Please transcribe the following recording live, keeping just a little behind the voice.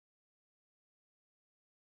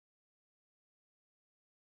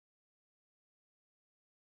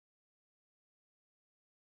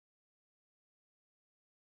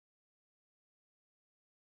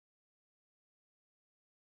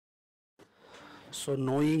So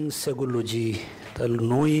knowing psychology,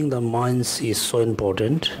 knowing the minds is so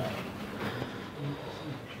important.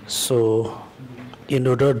 So in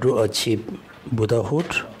order to achieve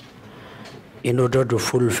Buddhahood, in order to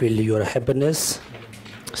fulfill your happiness,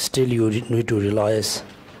 still you need to realize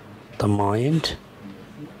the mind.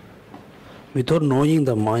 Without knowing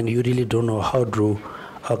the mind, you really don't know how to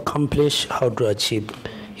accomplish, how to achieve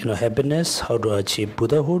happiness, how to achieve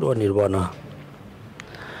Buddhahood or Nirvana.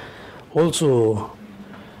 Also,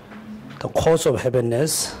 the cause of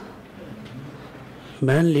happiness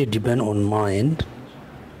mainly depend on mind.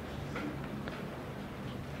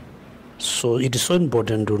 So it is so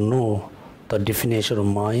important to know the definition of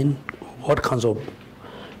mind, what kinds of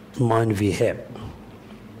mind we have.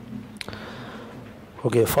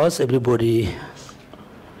 Okay, first everybody,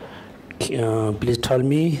 please tell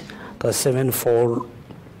me the sevenfold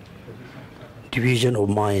division of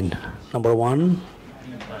mind. Number one,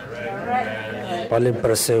 valid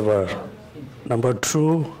perceiver. Number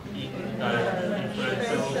two,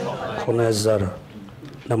 cognizer.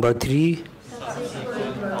 Number three,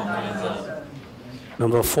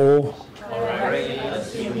 number four,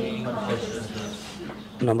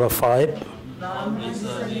 number five,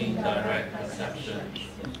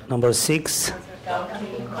 number six,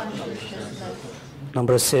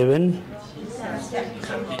 number seven,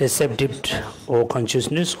 deceptive or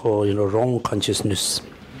consciousness or wrong consciousness.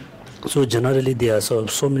 So generally there are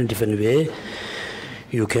so many different ways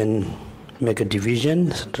you can make a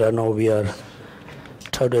division. Right now we are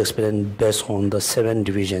trying to explain based on the 7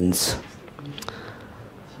 divisions.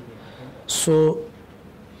 So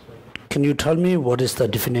can you tell me what is the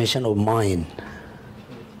definition of mind?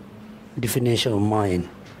 Definition of mind.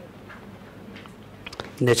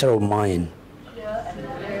 Nature of mind.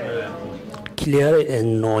 Clear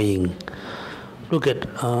and knowing. Look at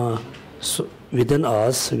so within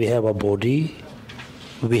us we have a body,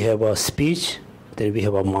 we have a speech, then we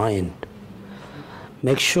have a mind.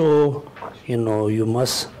 Make sure you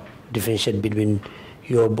must differentiate between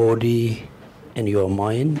your body and your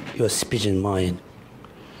mind, your speech and mind.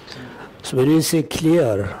 So when you say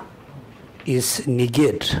clear, is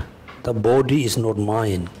negate. The body is not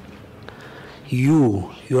mine.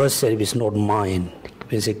 Yourself is not mine.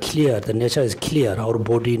 When you say clear, the nature is clear. Our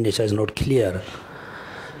body nature is not clear.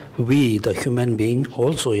 We, the human being,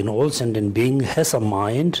 also all sentient being has a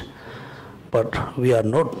mind, but we are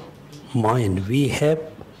not mind. We have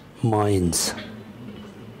minds.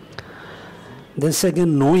 Then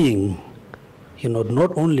second, knowing.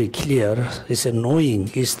 Not only clear, it's a knowing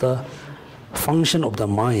is the function of the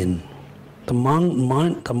mind. The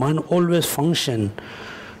mind always function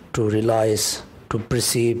to realize, to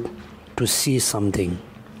perceive, to see something.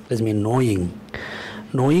 That means knowing.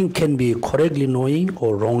 Knowing can be correctly knowing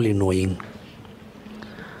or wrongly knowing.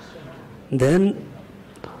 Then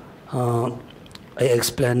I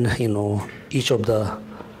explain, each of the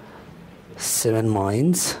 7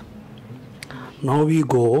 minds. Now we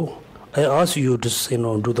go. I ask you to,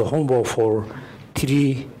 do the homework for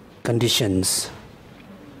 3 conditions.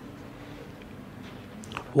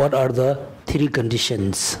 What are the 3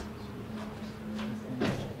 conditions?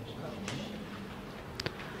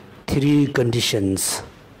 3 conditions.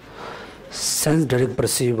 Sense direct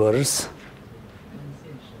perceivers.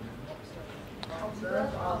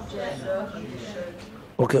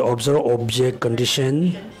 Okay, observe object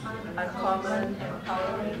condition.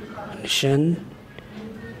 Condition.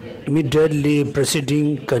 Immediately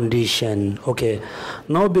preceding condition. Okay.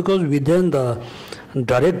 Now because within the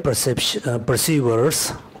direct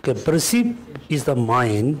perceivers, okay, perceive is the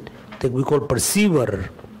mind that we call perceiver.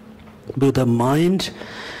 Because the mind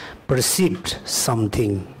perceived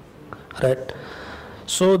something, right?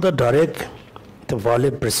 So the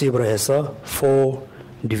valid perceiver has 4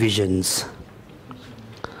 divisions.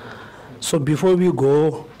 So before we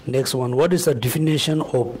go next one, what is the definition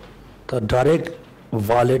of the direct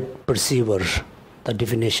valid perceiver? The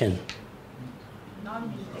definition.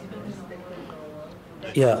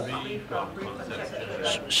 Yeah.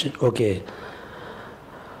 Okay.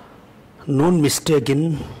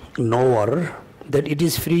 Non-mistaken knower, that it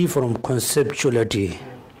is free from conceptuality.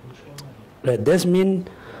 Right? That means,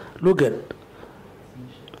 look at,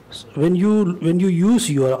 when you use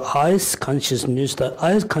your eyes consciousness, the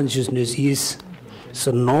eyes consciousness is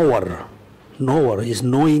a knower. Knower is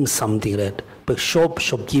knowing something, right? But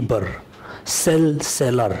shopkeeper,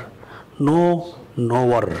 seller,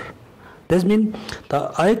 knower. That means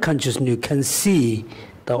the eye consciousness can see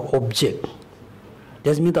the object.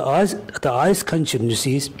 That means the eyes consciousness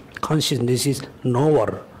is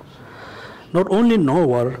knower. Not only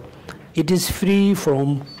knower, it is free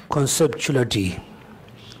from conceptuality.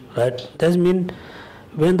 right? That means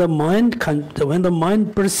when the mind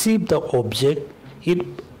perceives the object,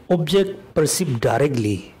 object perceived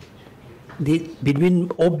directly.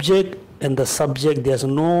 Between object and the subject, there's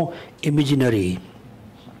no imaginary.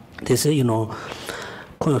 They say,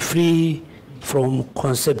 free from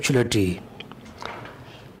conceptuality.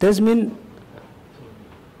 That means,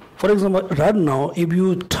 for example, right now, if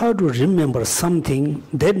you try to remember something,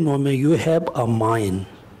 that moment you have a mind.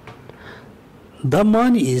 The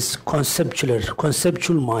mind is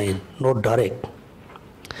conceptual mind, not direct.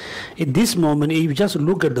 In this moment, if you just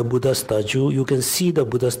look at the Buddha statue, you can see the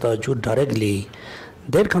Buddha statue directly.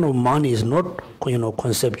 That kind of mind is not,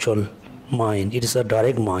 conceptual mind. It is a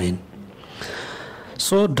direct mind.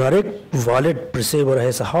 So, direct valid perceiver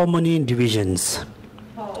has how many divisions?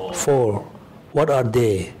 4. What are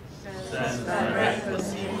they? Sense direct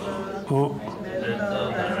perceiver,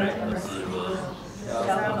 mental direct perceiver,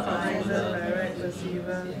 self-analyzer direct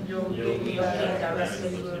perceiver, yogic direct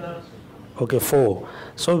perceiver. Okay, 4.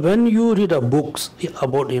 So when you read a books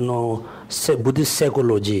about Buddhist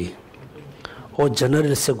psychology or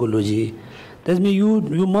general psychology, that means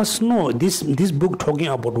you must know this book talking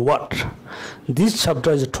about what. This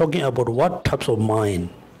chapter is talking about what types of mind.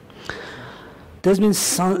 That means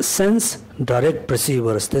sense direct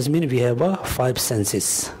perceivers. That means we have 5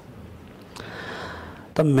 senses.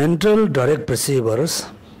 The mental direct perceivers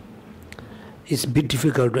is a bit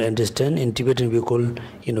difficult to understand. In Tibetan we call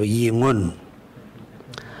Yingun.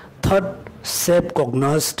 Third,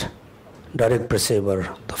 self-cognized direct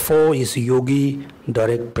perceiver. The 4 is yogi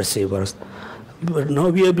direct perceivers. But now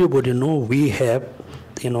everybody know we have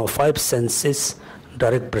 5 senses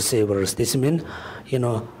direct perceivers. This means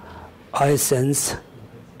eye sense,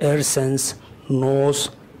 air sense, nose,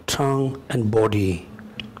 tongue, and body.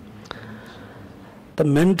 The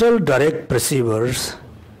mental direct perceivers,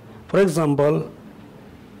 for example,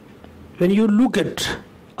 when you look at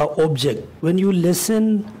an object, when you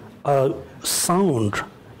listen a sound,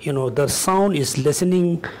 the sound is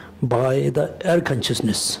listening by the air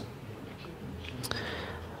consciousness.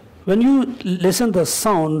 When you listen the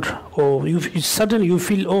sound, or suddenly you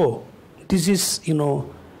feel, this is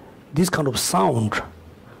this kind of sound.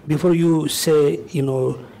 Before you say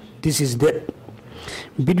this is that.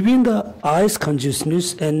 Between the eyes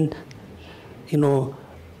consciousness and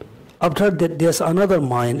after that there's another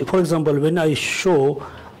mind. For example, when I show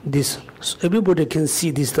this, everybody can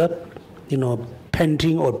see this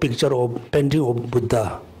painting or picture of painting of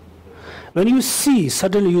Buddha. When you see,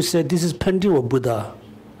 suddenly you say this is painting of Buddha.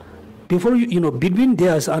 Before between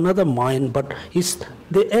there's another mind, but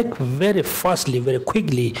they act very fastly, very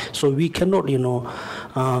quickly, so we cannot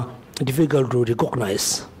difficult to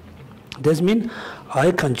recognize. That means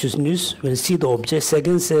eye consciousness, when you see the object,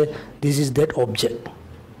 second say this is that object.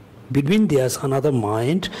 Between there's another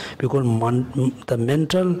mind, because the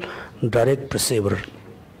mental direct perceiver.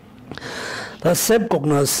 The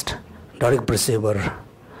self-cognized direct perceiver.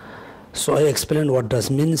 So I explained what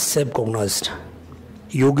does mean self-cognized.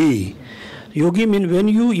 Yogi means when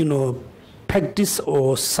you practice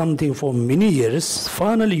or something for many years,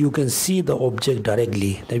 finally you can see the object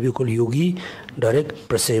directly. That we call yogi direct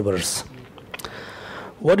perceivers.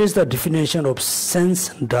 What is the definition of sense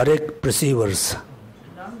direct perceivers?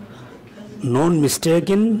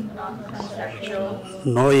 Non-mistaken,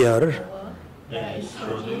 knower.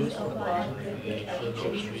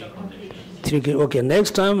 Okay,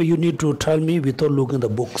 next time you need to tell me without looking at the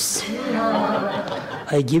books.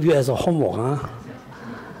 I give you as a homework,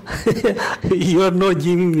 You are not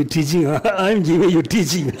giving me teaching, I'm giving you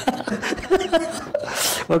teaching.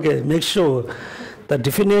 Okay, make sure the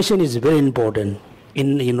definition is very important.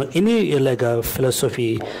 In any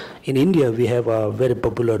philosophy, in India we have a very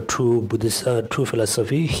popular true Buddhist true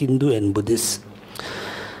philosophy, Hindu and Buddhist.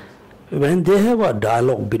 When they have a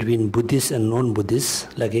dialogue between Buddhist and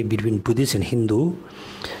non-Buddhist, like between Buddhist and Hindu,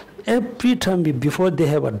 every time before they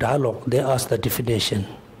have a dialogue, they ask the definition.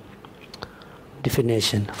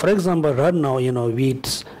 For example, right now, we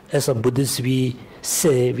as a Buddhist, we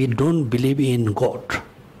say we don't believe in God,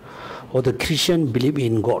 or the Christian believe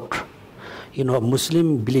in God.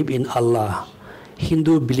 Muslim believe in Allah,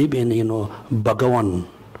 Hindu believe in Bhagavan,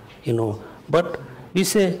 but we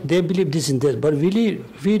say they believe this and that, but we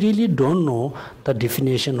really don't know the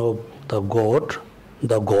definition of the God,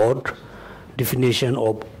 definition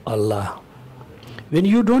of Allah. When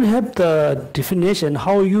you don't have the definition,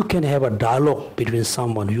 how you can have a dialogue between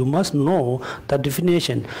someone? You must know the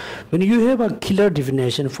definition. When you have a clear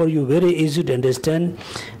definition, for you very easy to understand.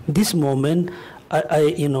 This moment,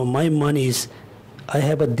 my mind is, I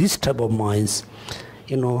have this type of minds.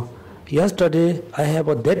 yesterday I have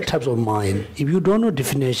that type of mind. If you don't know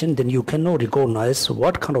definition, then you cannot recognize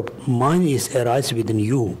what kind of mind is arise within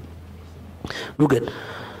you. Look at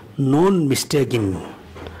non-mistaken,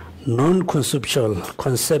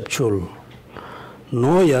 non-conceptual,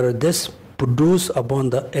 knower. This produce upon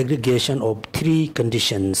the aggregation of three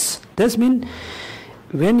conditions. That means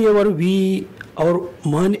whenever our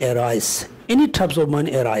mind arise, any types of mind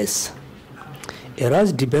arise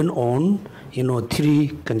depend on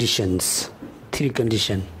three conditions,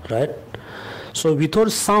 right? So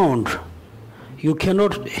without sound, you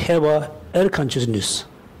cannot have a air consciousness,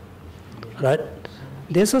 right?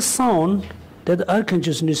 There's a sound that air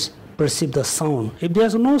consciousness perceive the sound. If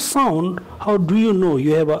there's no sound, how do you know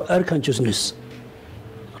you have a air consciousness,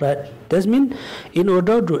 right? That means in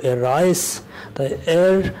order to arise the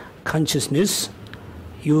air consciousness,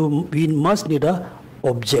 we must need a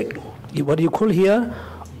object. What you call here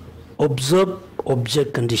observe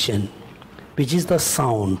object condition, which is the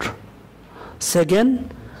sound.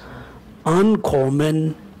 Second,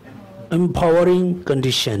 uncommon empowering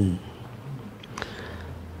condition,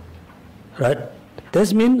 right?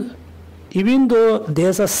 That means even though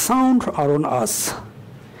there's a sound around us,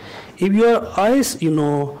 if your eyes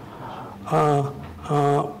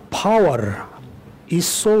power is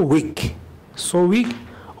so weak,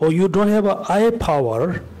 or you don't have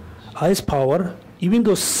a eyes power, even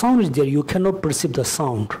though sound is there, you cannot perceive the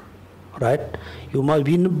sound, right? We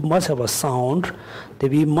must have a sound.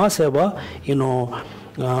 That we must have a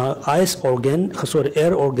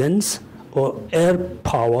air organs or air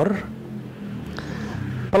power.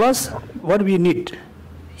 Plus, what we need,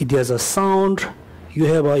 if there's a sound, you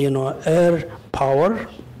have a air power,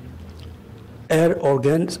 air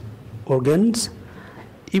organs.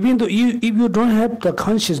 Even though if you don't have the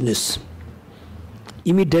consciousness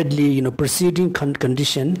immediately preceding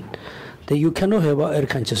condition, then you cannot have a air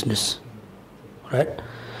consciousness, right?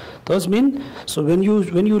 Those mean, so when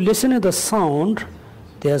you listen to the sound,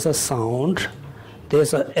 there's a sound,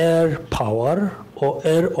 there's a air power or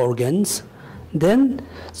air organs. Then,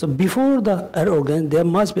 so before the air organ, there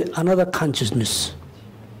must be another consciousness,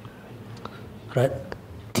 right?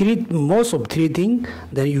 Most of three things,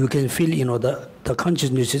 then you can feel the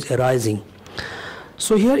consciousness is arising.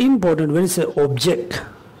 So here important when it's an object.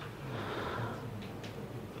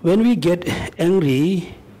 When we get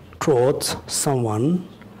angry towards someone,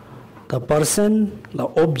 the person, the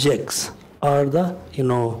objects are the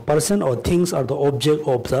person or things are the object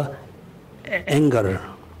of the anger,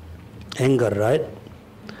 right?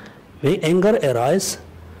 When anger arises,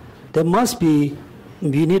 there must be,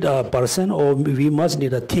 we need a person or we must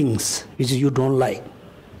need a things which you don't like.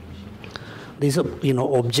 This is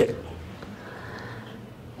object.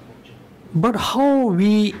 But how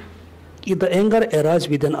if the anger arises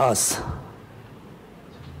within us?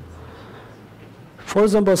 For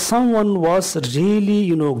example, someone was really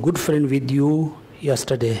good friend with you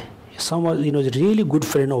yesterday. Someone really good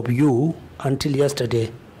friend of you until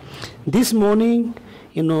yesterday. This morning,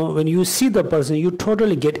 when you see the person, you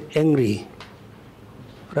totally get angry.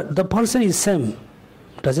 The person is same,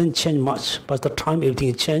 doesn't change much, but the time everything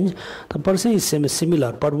is changed. The person is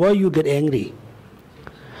similar, but why you get angry?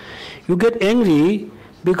 You get angry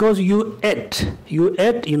because you you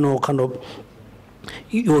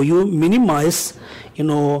minimize,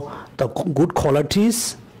 the good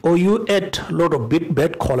qualities, or you add a lot of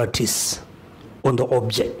bad qualities on the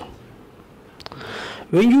object.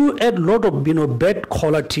 When you add a lot of bad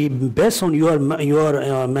quality based on your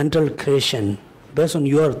mental creation, based on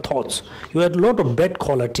your thoughts, you add a lot of bad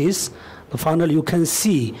qualities. Finally, you can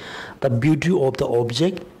see the beauty of the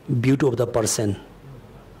object, beauty of the person.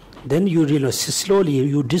 Then you slowly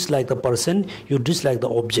you dislike the person, you dislike the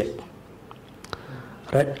object,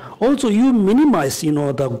 right? Also, you minimize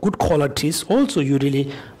the good qualities. Also, you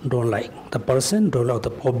really don't like the person, don't like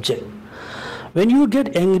the object. When you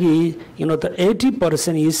get angry, the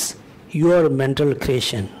 80% is your mental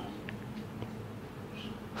creation.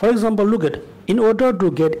 For example, look at, in order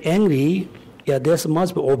to get angry, there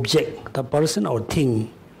must be object, the person or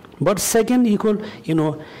thing. But second equal,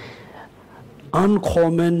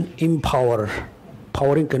 uncommon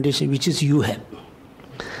powering condition, which is you have.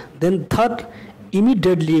 Then third,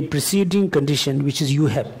 immediately preceding condition, which is you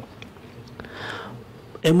have.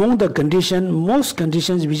 Among the condition, most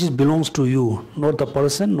conditions which belongs to you, not the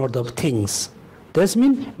person, not the things. That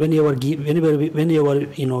means whenever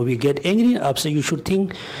we get angry, upset, you should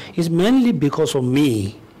think it's mainly because of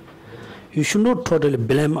me. You should not totally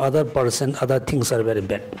blame other person, other things are very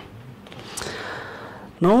bad.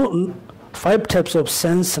 Now, 5 types of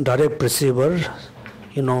sense direct perceiver,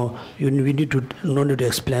 we need to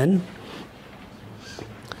explain.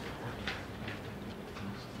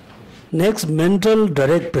 Next, mental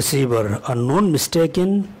direct perceiver, a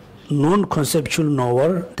non-mistaken, non-conceptual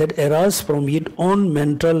knower that arises from its own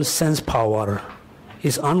mental sense power,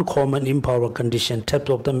 is uncommon impower condition, type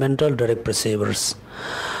of the mental direct perceivers.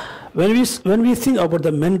 When we think about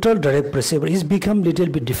the mental direct perceiver, it's become little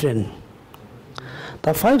bit different.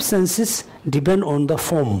 The five senses depend on the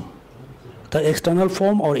form, the external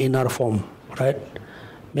form or inner form, right?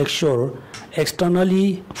 Make sure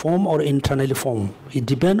externally form or internally form. It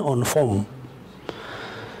depends on form.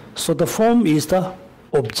 So the form is the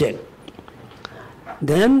object.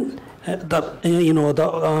 Then for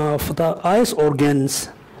the eyes organs,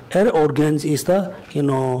 air organs is the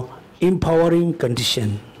empowering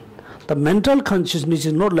condition. The mental consciousness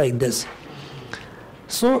is not like this.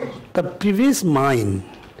 So the previous mind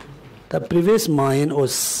or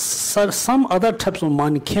some other types of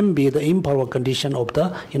mind can be the empower condition of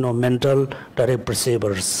the mental direct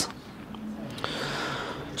perceivers.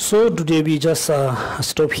 So today we just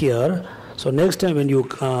stop here. So next time when you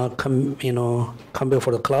come back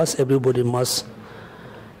for the class, everybody must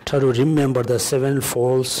try to remember the seven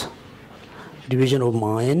folds division of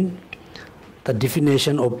mind, the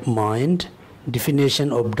definition of mind,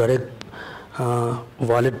 definition of direct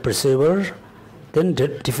valid perceiver, then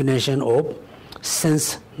definition of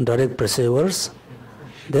sense direct perceivers,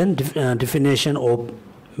 then definition of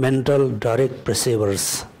mental direct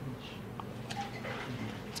perceivers.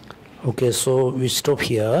 Okay, so we stop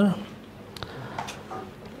here.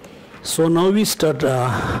 So now we start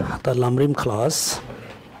the Lamrim class.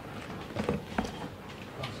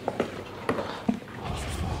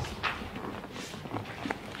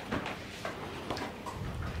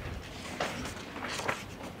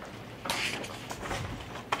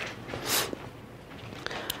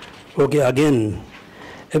 Okay, again,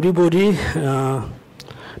 everybody,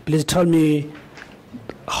 please tell me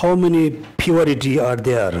how many purity are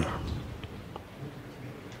there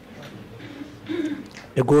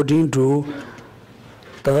according to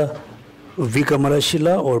the Vikamala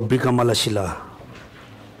Shila or Bikamala Shila.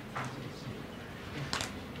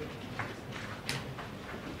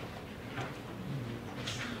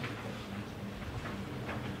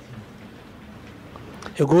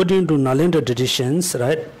 According to Nalanda traditions,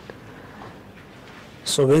 right?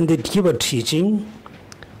 So when they give a teaching,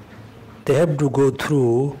 they have to go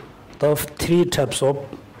through the three types of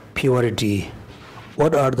purity.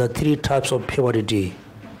 What are the three types of purity?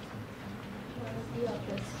 Purity of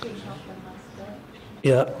the speech of the master.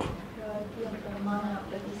 Yeah. Purity of the mind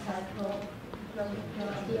of the disciple.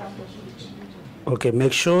 Purity of the teaching. Okay,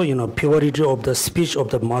 make sure purity of the speech of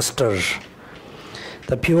the master,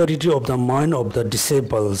 the purity of the mind of the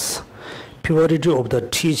disciples, purity of the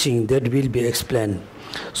teaching that will be explained.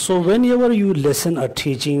 So whenever you listen a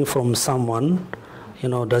teaching from someone,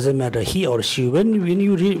 doesn't matter he or she, when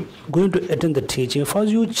you going to attend the teaching,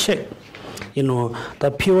 first you check,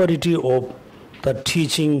 the purity of the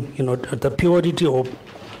teaching, the purity of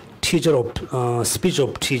teacher of speech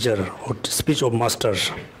of teacher or speech of master.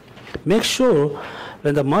 Make sure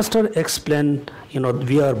when the master explain,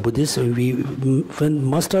 we are Buddhists, when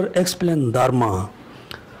master explain Dharma,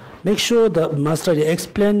 make sure the master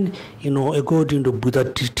explain, according to Buddha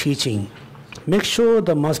teaching. Make sure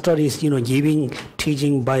the master is, giving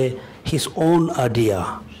teaching by his own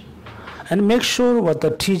idea. And make sure what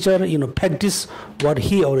the teacher, practice what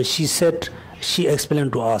he or she said, she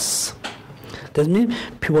explained to us. That means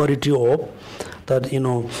purity of that,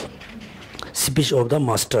 speech of the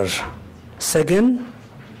master. Second,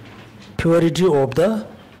 purity of the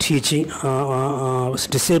teaching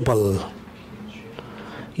disciple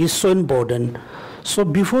is so important. So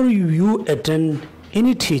before you attend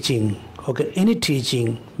any teaching,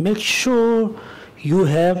 make sure you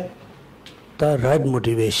have the right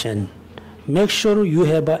motivation. Make sure you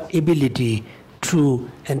have an ability to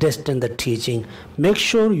understand the teaching. Make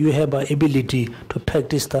sure you have an ability to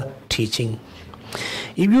practice the teaching.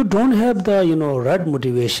 If you don't have the right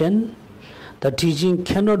motivation, the teaching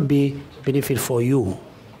cannot be benefit for you.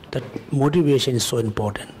 That motivation is so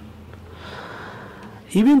important.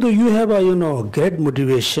 Even though you have a great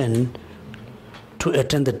motivation to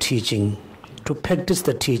attend the teaching, to practice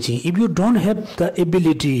the teaching, if you don't have the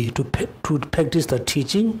ability to practice the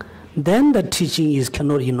teaching, then the teaching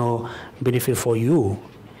cannot benefit for you.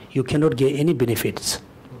 You cannot get any benefits.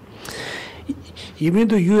 Even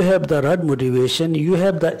though you have the right motivation, you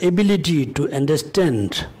have the ability to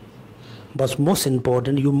understand, but most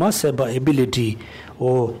important, you must have the ability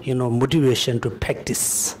or motivation to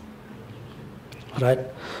practice. Right?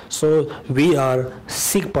 So we are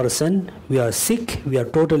sick person, we are sick, we are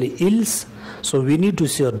totally ill, so we need to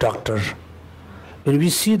see a doctor. when we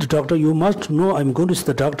see the doctor, you must know I'm going to see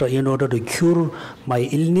the doctor in order to cure my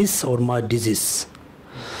illness or my disease.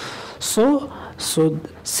 So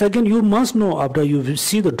second, you must know after you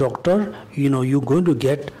see the doctor, you're going to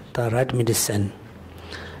get the right medicine.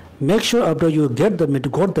 Make sure after you got the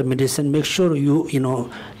medicine, make sure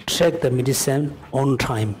you take the medicine on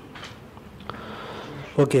time.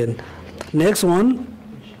 Okay. Next one,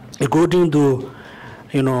 according to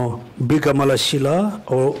Bikamala Shila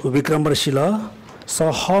or Vikramara Shila.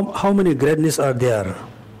 So how many greatness are there?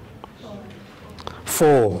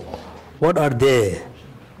 4. What are they?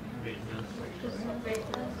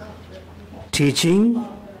 Teaching,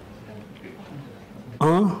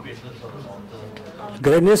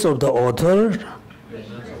 greatness of the author,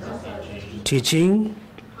 teaching,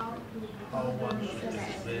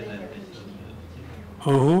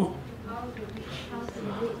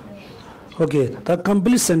 Okay, the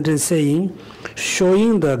complete sentence saying,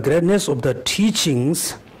 showing the greatness of the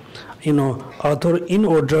teachings, author in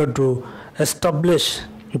order to establish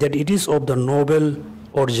that it is of the noble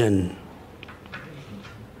origin.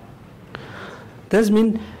 That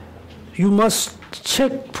means you must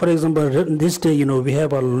check, for example, this day, we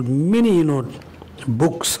have many,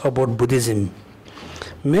 books about Buddhism.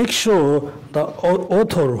 Make sure the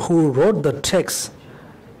author who wrote the text,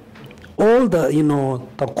 all the,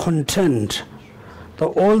 the content,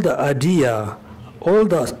 all the idea, all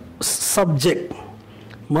the subject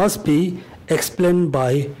must be explained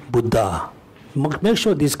by Buddha. Make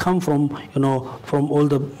sure this come from,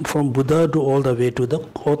 from Buddha to all the way to the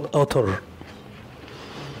author.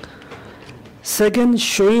 Second,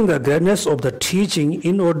 showing the greatness of the teaching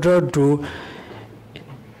in order to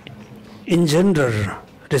engender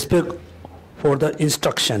respect for the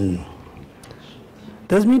instruction.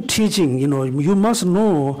 That means teaching, you must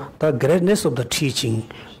know the greatness of the teaching.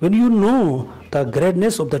 When you know the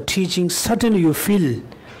greatness of the teaching, certainly you feel,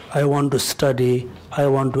 I want to study, I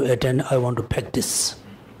want to attend, I want to practice.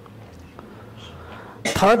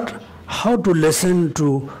 Third, how to listen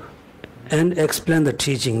to and explain the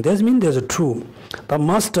teaching. That means there's a truth. The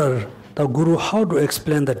master, the guru, how to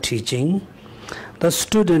explain the teaching. The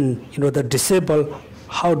student, the disciple,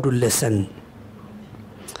 how to listen.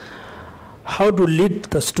 How to lead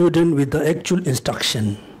the student with the actual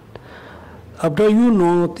instruction. After you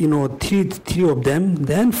know three of them,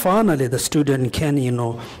 then finally the student can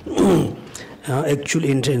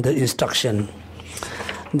actually enter in the instruction.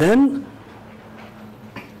 Then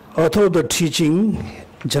author of the teaching,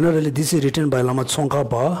 generally this is written by Lama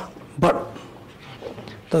Tsong-kha-pa, but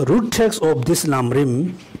the root text of this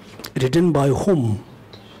Lamrim written by whom?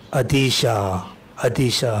 Adisha,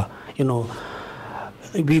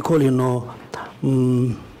 we call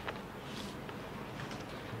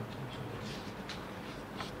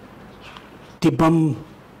Tibam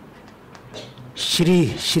Shri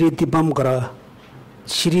Tibam Kara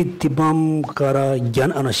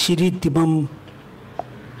Gyan Shri Tibam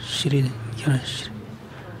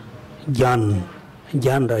Gyan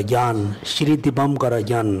Shri Tibam Kara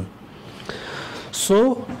Gyan.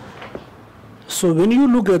 So when you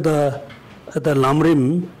look at the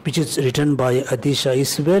Lamrim, which is written by Adisha,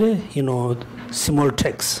 is very small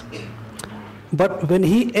text. But when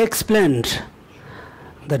he explained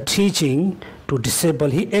the teaching to disciple,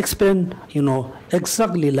 he explained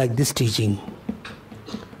exactly like this teaching.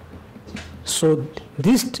 So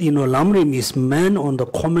this Lamrim is man on the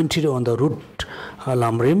commentary on the root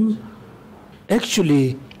Lamrim.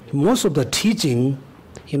 Actually, most of the teaching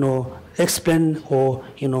explained or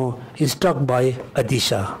instructed by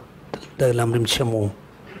Adisha, the Lamrim Chenmo.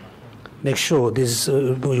 Make sure this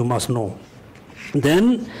you must know.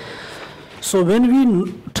 Then, so when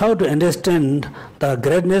we try to understand the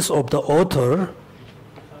greatness of the author,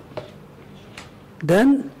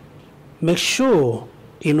 then make sure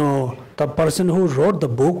the person who wrote the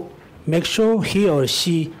book, make sure he or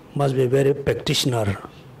she must be a very practitioner.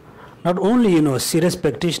 Not only serious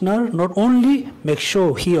practitioner, not only make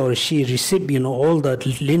sure he or she receive all the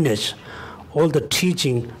lineage, all the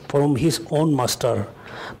teaching from his own master.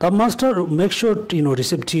 The master make sure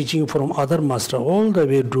receive teaching from other master all the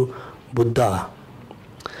way to Buddha.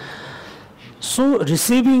 So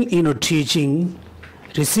receiving teaching,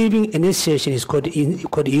 receiving initiation is quite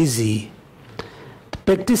easy.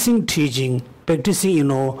 Practicing teaching, practicing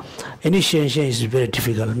initiation is very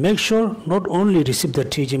difficult. Make sure not only receive the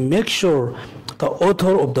teaching, make sure the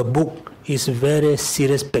author of the book is very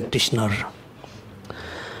serious practitioner.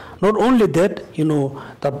 Not only that,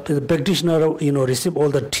 the practitioner receive all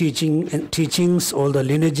the teachings, all the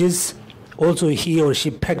lineages. Also he or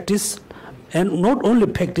she practice, and not only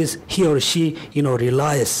practice, he or she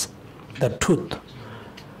realize the truth.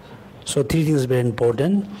 So 3 things very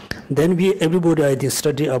important. Then everybody I think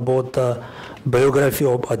study about the biography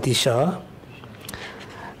of Atisha.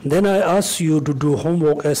 Then I ask you to do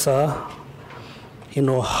homework as a,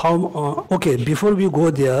 how, okay, before we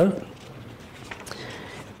go there,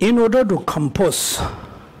 in order to compose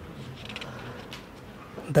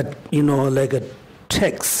that, like a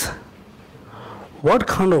text, what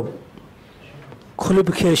kind of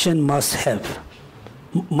qualification must have?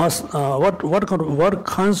 What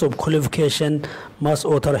kinds of qualification must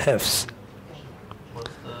author have?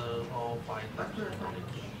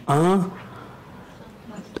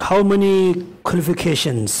 How many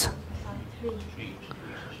qualifications?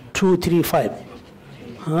 2, 3, 5.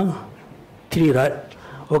 3, right?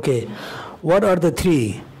 Okay. What are the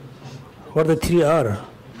 3? What the 3 are?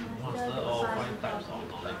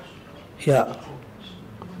 Yeah.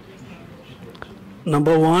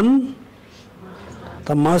 Number 1,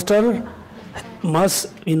 the master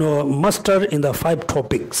must, master in the 5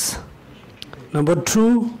 topics. Number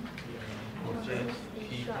 2,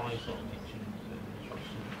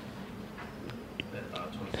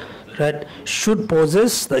 right, should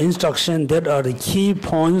possess the instruction that are the key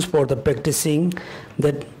points for the practicing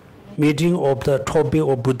that meeting of the topic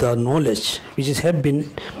of Buddha knowledge, which have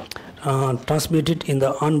been transmitted in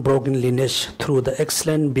the unbroken lineage through the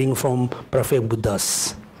excellent being from perfect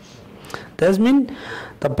Buddhas. That means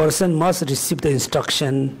the person must receive the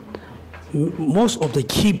instruction, most of the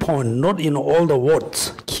key point, not in all the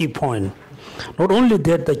words, key point. Not only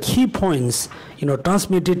that, the key points,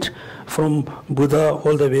 transmitted from Buddha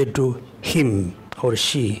all the way to him or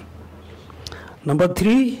she. Number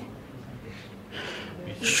 3,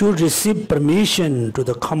 should receive permission to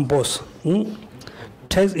the compose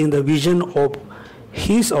text in the vision of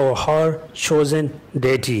his or her chosen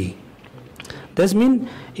deity. That means,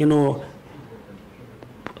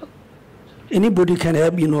 anybody can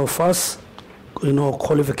have, first,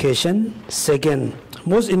 qualification, second,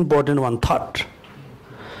 most important one, third.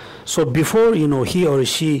 So before, he or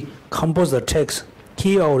she compose the text,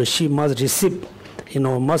 he or she must receive,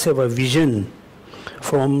 must have a vision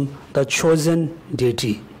from the chosen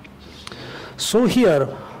deity. So here,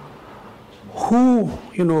 who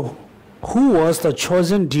was the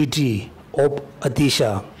chosen deity of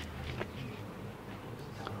Atisha?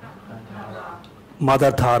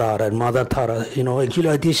 Mother Tara, right? Mother Tara. Actually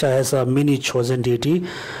Atisha has a many chosen deity.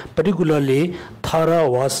 Particularly, Tara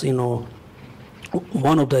was,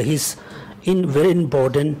 one of his very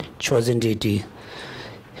important chosen deity.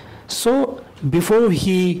 So before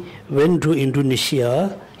he went to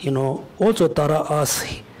Indonesia, also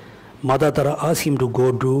Mother Tara asked him to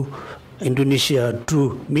go to Indonesia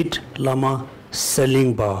to meet Lama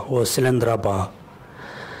Selingpa or Selendrapa.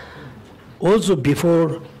 Also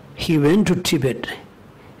before he went to Tibet,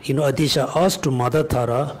 Atisha asked to Mother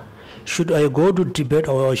Tara, should I go to Tibet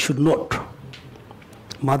or I should not?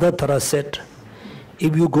 Mother Tara said,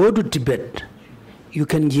 if you go to Tibet, you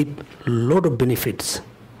can give a lot of benefits.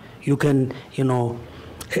 You can,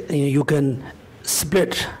 you can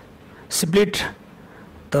split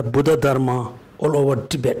the Buddha Dharma all over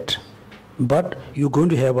Tibet, but you're going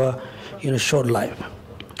to have a short life.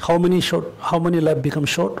 How many life become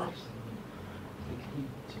short?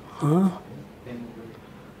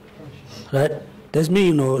 Right? That's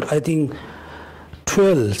me, I think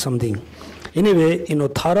 12 something. Anyway,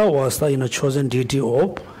 Tara was the chosen deity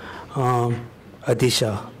of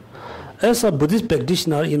Atisha. As a Buddhist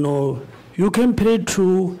practitioner, you can pray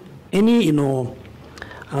to any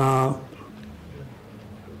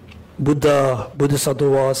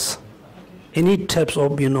Bodhisattvas, any types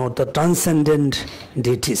of the transcendent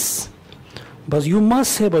deities. But you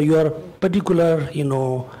must have your particular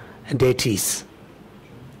deities.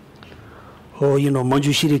 Or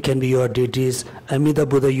Manjushri can be your deities, Amida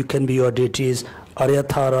Buddha you can be your deities,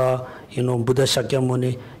 Aryatara, Buddha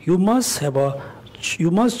Shakyamuni. You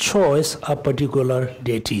must choose a particular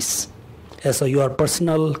deities as your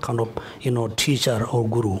personal kind of teacher or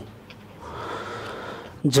guru.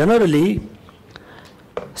 Generally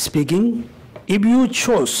speaking, if you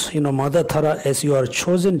chose Mother Tara as your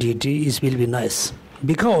chosen deity, it will be nice,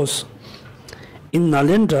 because in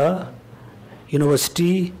Nalanda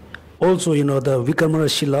University, also the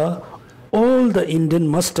Vikramarashila, all the Indian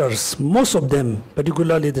masters, most of them,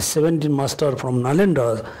 particularly the 17 master from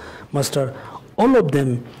Nalanda master, all of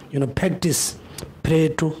them practice pray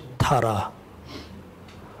to Tara.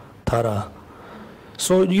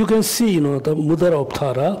 So you can see the mother of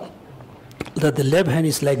Tara, that the left hand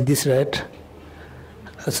is like this, right?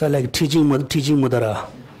 It's like teaching mudara,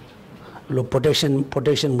 protection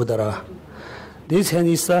mudara. This hand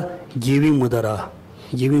is the giving mudara.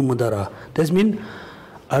 That means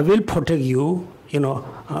I will protect you,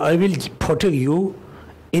 I will protect you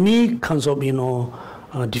any kinds of,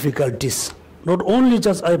 difficulties. Not only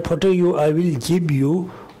just I protect you, I will give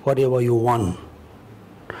you whatever you want.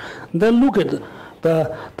 Then look at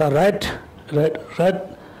the right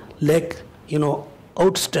leg,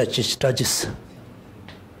 outstretches,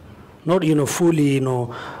 not fully,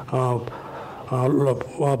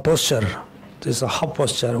 posture. This is a half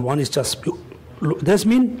posture. One is just. That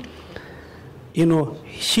means,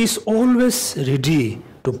 she's always ready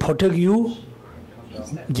to protect you,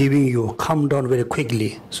 giving you, come down very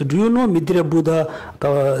quickly. So do you know Midira Buddha,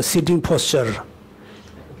 the sitting posture?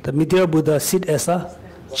 The Midira Buddha sit as a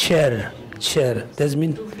chair. That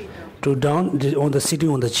means to down on the sitting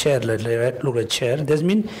on the chair, right? Look at chair. That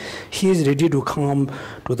means he is ready to come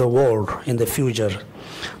to the world in the future.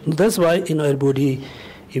 That's why everybody,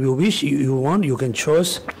 if you wish, you want, you can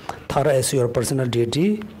choose Tara as your personal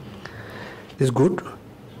deity. This is good.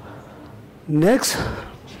 Next,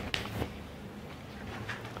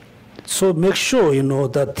 so make sure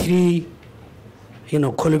the three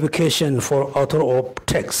qualification for author of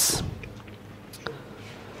text.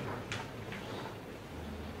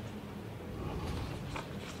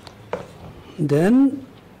 Then,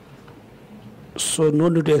 so no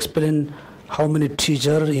need to explain how many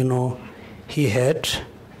teachers he had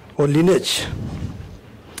or lineage.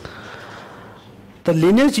 The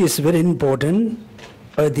lineage is very important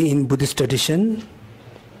in Buddhist tradition,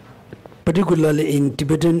 particularly in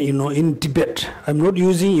Tibetan, in Tibet. I'm not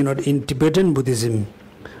using, in Tibetan Buddhism.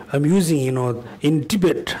 I'm using, in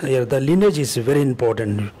Tibet, the lineage is very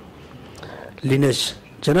important. Lineage.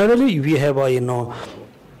 Generally, we have,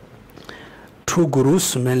 two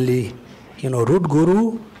gurus, mainly, root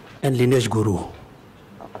guru and lineage guru.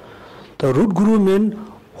 The root guru means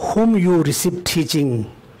whom you receive teaching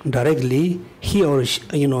directly, he or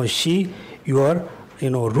she, your,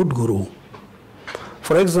 root guru.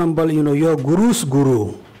 For example, your guru's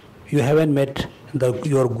guru, you haven't met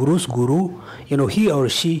your guru's guru, he or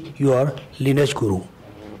she, your lineage guru.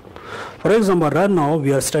 For example, right now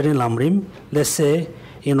we are studying Lamrim. Let's say,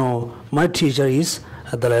 my teacher is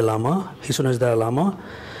Dalai Lama, His Holiness Dalai Lama.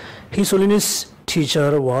 His Holiness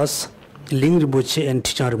teacher was Ling Rinpoche and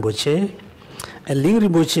Tijan Rinpoche. And Ling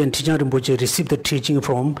Rinpoche and Tijan Rinpoche received the teaching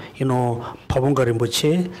from, Pabonga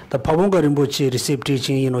Rinpoche. The Pabonga Rinpoche received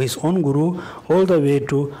teaching, his own guru, all the way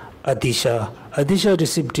to Adisha. Adisha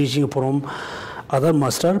received teaching from other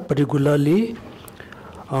master, particularly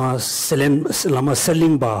Lama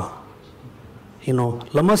Selingpa.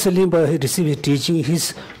 Lama Selingpa received his teaching,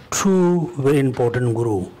 his true, very important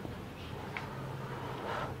guru.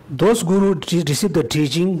 Those gurus received the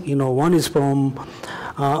teaching, one is from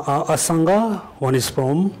Asanga, one is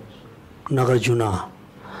from Nagarjuna.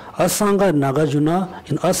 Asanga and Nagarjuna,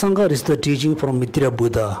 in Asanga received the teaching from Mitra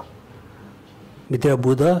Buddha.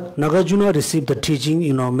 Nagarjuna received the teaching,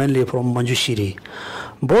 mainly from Manjushri.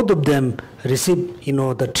 Both of them received,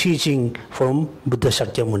 the teaching from Buddha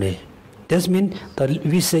Shakyamuni. That means that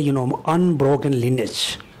we say, unbroken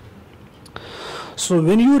lineage. So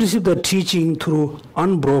when you receive the teaching through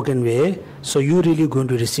unbroken way, so you really going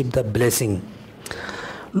to receive the blessing.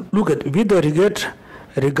 Look at, with the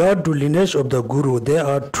regard to lineage of the guru, there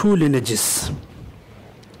are two lineages.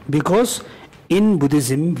 Because in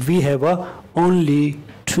Buddhism, we have only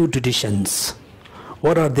two traditions.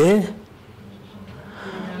 What are they?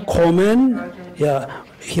 Common,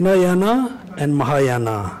 Hinayana and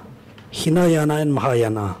Mahayana.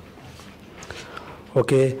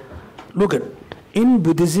 Okay, look at, in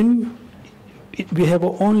Buddhism, we have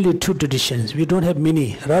only two traditions. We don't have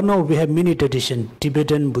many. Right now we have many traditions.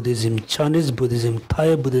 Tibetan Buddhism, Chinese Buddhism,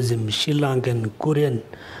 Thai Buddhism, Sri Lankan, Korean,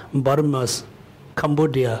 Burmese,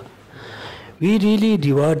 Cambodia. We really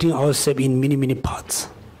dividing ourselves in many parts.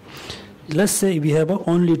 Let's say we have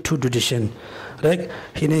only two traditions, like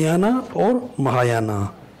Hinayana or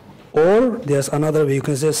Mahayana. Or there's another way, you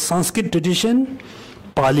can say Sanskrit tradition,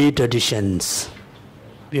 Pali traditions.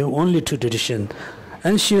 We have only two traditions.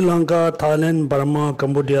 And Sri Lanka, Thailand, Burma,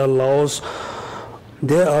 Cambodia, Laos,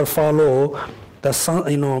 they are follow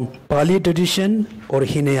the Pali tradition or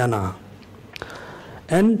Hinayana.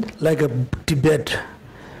 And like a Tibet,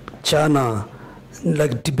 China,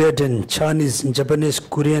 like Tibetan, Chinese, Japanese,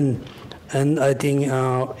 Korean, and I think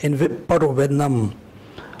in part of Vietnam,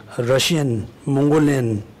 Russian,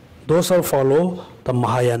 Mongolian, those are follow the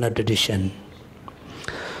Mahayana tradition.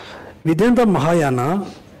 Within the Mahayana,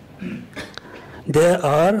 there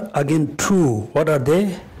are again two. What are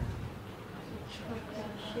they?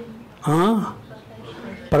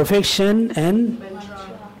 Perfection and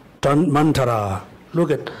mantra.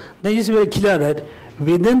 Look at, that is very clear that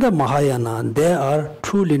within the Mahayana, there are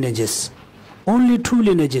two lineages. Only two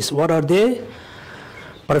lineages. What are they?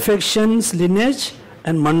 Perfection's lineage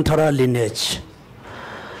and Manthara lineage.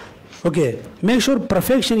 Okay, make sure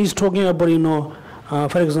perfection is talking about,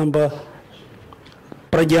 for example,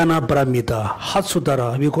 Prajnana Paramita,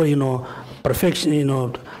 Hatsudara, we call, perfection,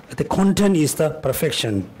 the content is the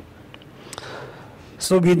perfection.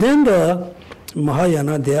 So within the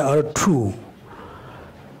Mahayana, there are two,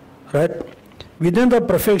 right? Within the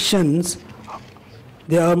perfections,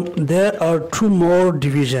 there are two more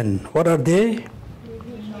division. What are they?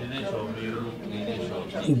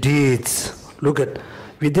 Deeds. Look at,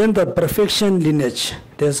 within the perfection lineage,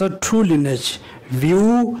 there's a two lineage,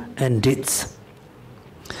 view and deeds.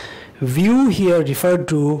 View here referred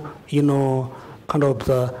to, kind of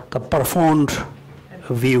the profound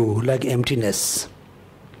view, like emptiness.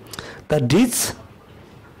 The deeds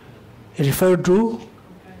refer to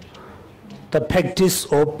the practice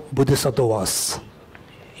of bodhisattvas.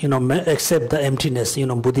 Except the emptiness,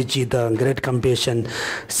 bodhicitta, great compassion,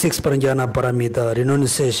 six prajnana paramita,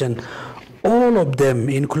 renunciation, all of them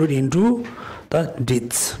include into the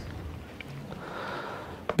deeds.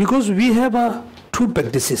 Because we have two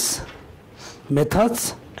practices,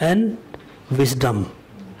 methods and wisdom,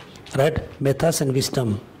 right? Methods and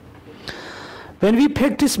wisdom. When we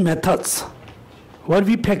practice methods, what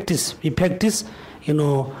we practice? We practice,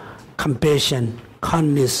 compassion,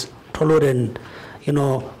 kindness, tolerance, 5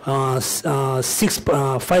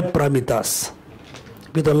 paramitas.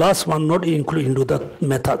 With the last one not included into the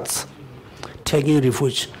methods. Taking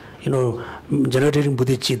refuge, generating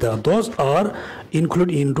bodhicitta. Those are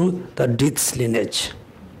included into the deeds lineage.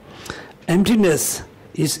 Emptiness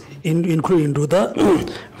is included into the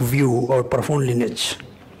view or profound lineage.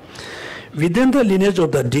 Within the lineage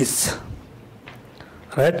of the deeds,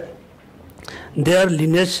 right? Their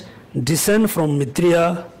lineage descend from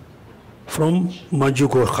Mitriya, from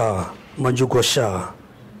Manjugosha.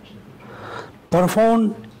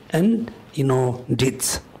 Profound and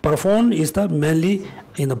deeds. Profound is the mainly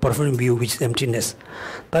in the profound view, which is emptiness.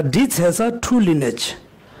 The deeds has a two lineage.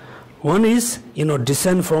 One is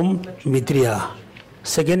descend from Mitriya.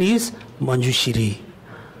 Second is Manjushri.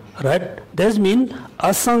 Right? That means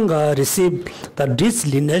Asanga received the deeds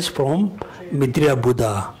lineage from Mitriya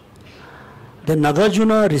Buddha. Then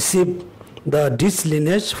Nagarjuna received the deeds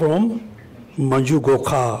lineage from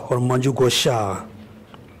Manjugokha or Manjugosha.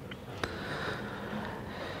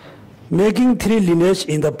 Making three lineage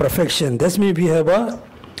in the perfection. That means we have a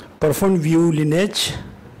profound view lineage,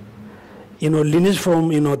 lineage from,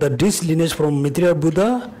 the deeds lineage from Mitriya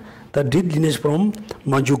Buddha, the deed lineage from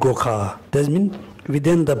Manjugokha. That means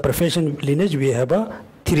within the perfection lineage we have a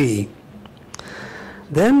three.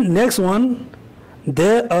 Then next one,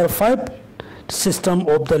 there are 5 system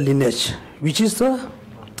of the lineage, which is the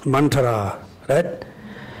mantra, right?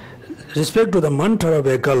 Respect to the mantra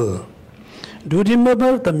vehicle. Do you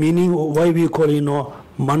remember the meaning why we call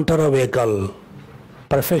mantra vehicle,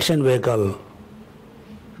 perfection vehicle?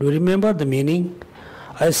 Do you remember the meaning?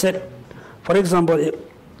 I said, for example,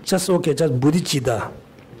 just bodhicitta.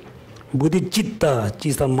 Bodhicitta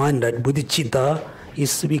is the mind, right? Bodhicitta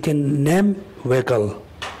is, we can name vehicle.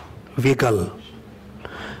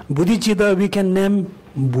 Bodhicitta we can name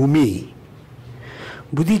Bhumi.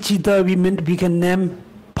 Bodhicitta we can name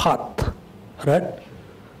path, right?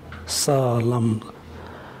 Salam.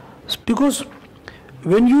 Because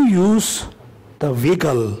when you use the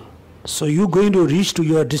vehicle, so you're going to reach to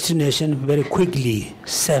your destination very quickly,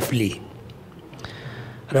 safely.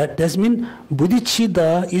 Right? That means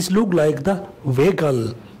bodhicitta is look like the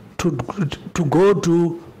vehicle to go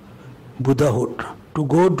to Buddhahood, to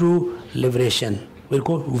go to liberation. We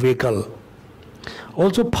call vehicle.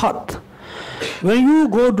 Also path. When you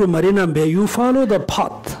go to Marina Bay, you follow the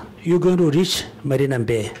path, you're going to reach Marina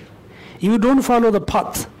Bay. If you don't follow the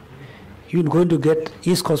path, you're going to get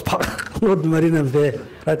East Coast Park, not Marina Bay.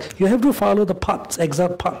 Right? You have to follow the path,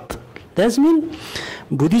 exact path. That means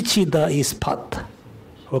bodhicitta is path.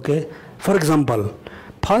 Okay? For example,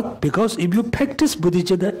 path, because if you practice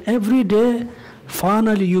bodhicitta every day,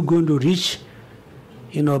 finally you're going to reach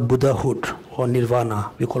Buddhahood or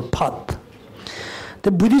Nirvana. We call path.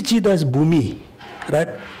 The bodhicitta is bhumi, right?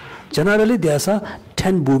 Generally there's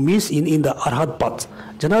 10 bhumis in the Arhat path.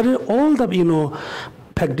 Generally all the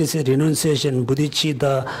practices, renunciation,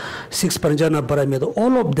 bodhicitta, 6 prajnana paramita,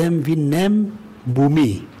 all of them we name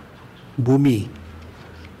bhumi. Bhumi.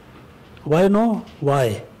 Why no?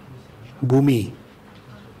 Why? Bhumi.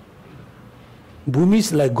 Bhumi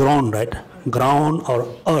is like ground, right? Ground or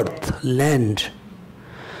earth, land.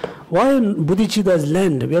 Why bodhicitta is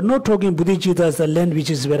land? We are not talking bodhicitta as the land which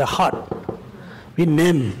is very hard. We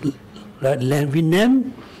name, right? We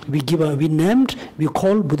name, we named, we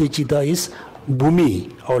call bodhicitta is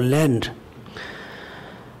bhumi, or land.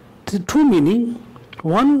 The two meaning.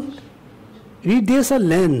 One, if there's a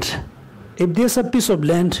land, if there's a piece of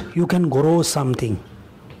land, you can grow something.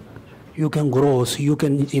 You can grow, so you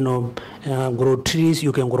can, grow trees,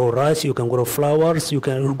 you can grow rice, you can grow flowers, you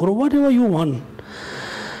can grow whatever you want.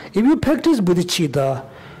 If you practice bodhicitta,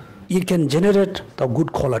 it can generate the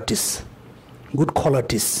good qualities. Good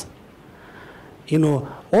qualities.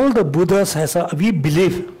 All the Buddhas has we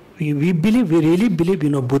really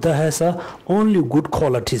believe, Buddha has only good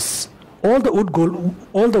qualities. All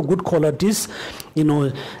the good qualities,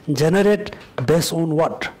 generate based on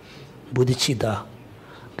what? Bodhicitta,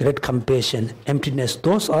 great compassion, emptiness.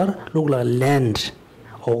 Those are look like land,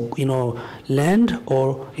 or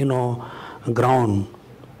ground.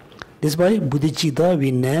 This is why bodhicitta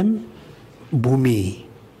we name bhumi,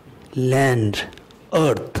 land,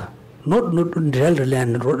 earth, not real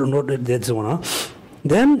land, not that's one.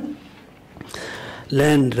 Then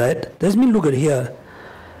land, right? That means look at here.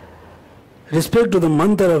 Respect to the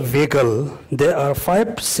mantra of vehicle, there are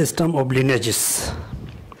 5 systems of lineages.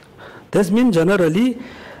 That means generally,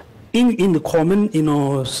 in the common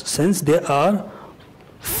sense, there are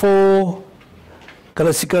 4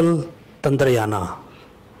 classical tantrayana,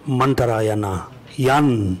 mantrayana,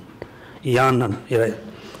 yan, right?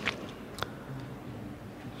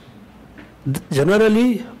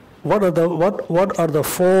 Generally, what are the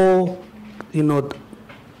 4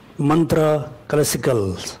 mantra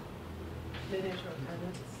classicals?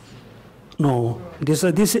 No, this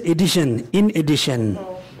edition. In addition.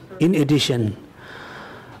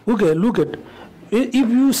 Okay, look at.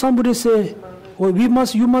 If somebody say, well,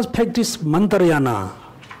 you must practice mantrayan,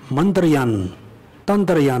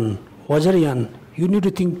 tantrayan, vajrayan. You need to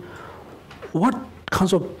think, what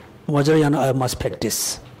kinds of vajrayana I must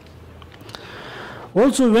practice.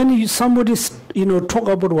 Also, when somebody talk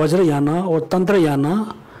about vajrayana or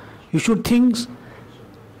tantrayana, you should think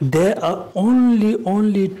there are only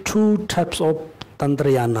 2 types of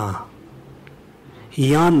tantrayana.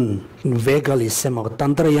 Yan in vehicle is same.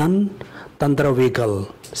 Tantrayan, tantra vehicle,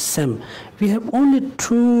 same. We have only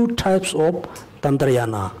 2 types of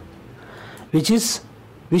tantrayana, which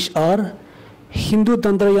are Hindu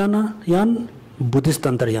tantrayana, yan, Buddhist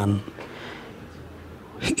tantrayan.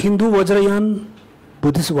 Hindu vajrayan,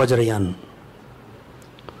 Buddhist vajrayan.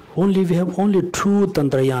 We have only 2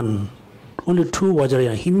 tantrayan. Only 2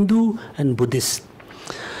 vajrayana, Hindu and Buddhist.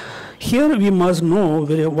 Here we must know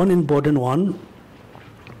one important one.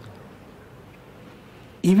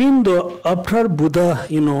 Even though after Buddha,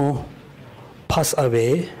 passed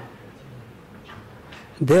away,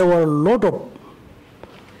 there were a lot of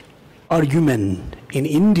argument in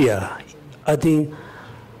India. I think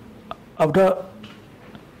after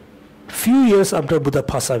few years after Buddha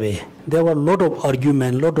passed away, there were a lot of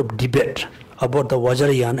argument, lot of debate about the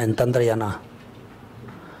Vajrayana and Tantrayana.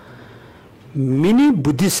 Many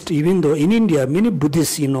Buddhists, even though in India, many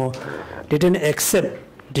Buddhists, didn't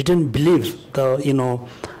believe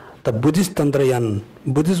the Buddhist Tantrayan,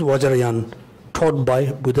 Buddhist Vajrayan taught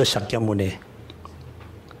by Buddha Shakyamuni.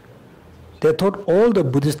 They thought all the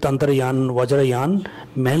Buddhist Tantrayan, Vajrayan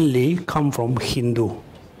mainly come from Hindu.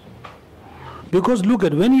 Because look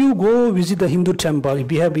at, when you go visit the Hindu temple,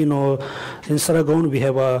 we have, in Sargon, we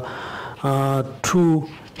have 2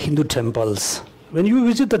 Hindu temples. When you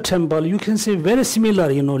visit the temple, you can see very similar,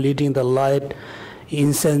 leading the light,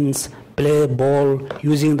 incense, play ball,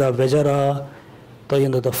 using the vajra,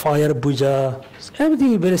 the fire puja,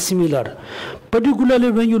 everything is very similar.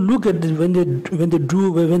 Particularly when you look at this,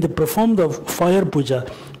 when they perform the fire puja,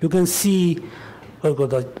 you can see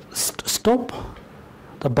the stop,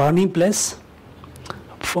 the burning place,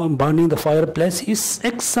 from burning the fireplace is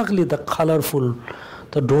exactly the colorful.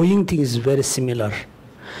 The drawing thing is very similar,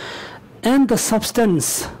 and the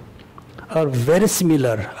substance are very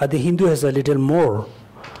similar. I think Hindu has a little more.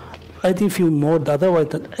 I think few more. The otherwise,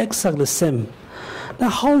 exactly same. Now,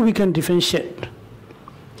 how we can differentiate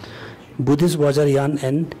Buddhist Vajrayan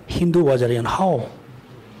and Hindu Vajrayan? How?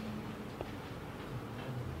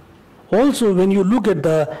 Also, when you look at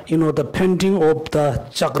the the painting of the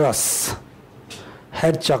chakras,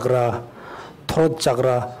 head chakra, throat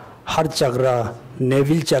chakra, heart chakra,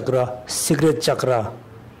 navel chakra, cigarette chakra,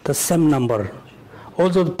 the same number.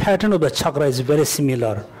 Also, the pattern of the chakra is very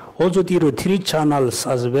similar. Also, the 3 channels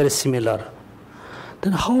are very similar.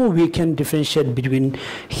 Then how we can differentiate between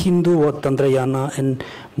Hindu Tantrayana and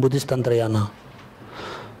Buddhist Tantrayana?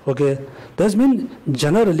 Okay, that means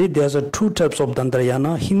generally there's 2 types of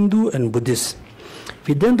Tantrayana, Hindu and Buddhist.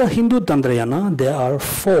 Within the Hindu Tantrayana, there are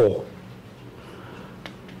 4.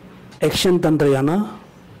 action Tantrayana,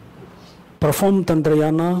 perform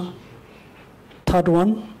Tantrayana, third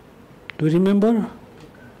one, do you remember?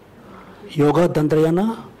 Yoga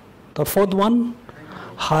Tantrayana, the fourth one,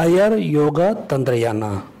 higher Yoga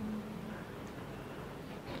Tantrayana.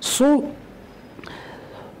 So,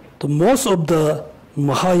 the most of the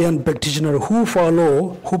Mahayana practitioners who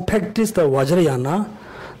practice the Vajrayana,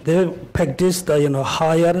 they practice the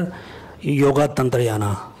higher Yoga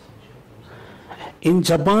Tantrayana. In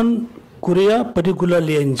Japan, Korea,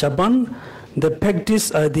 particularly in Japan, they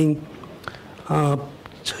practice, I think,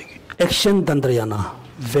 action Tantrayana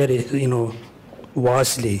very,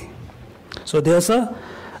 vastly. So there's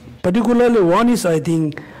particularly one is, I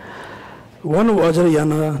think, one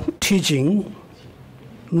Vajrayana teaching,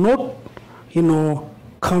 not,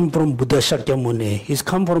 come from Buddha Shakyamuni. It's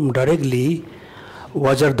come from directly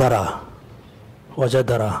Vajradhara.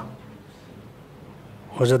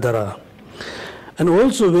 And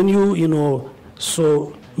also when you,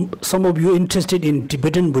 so some of you interested in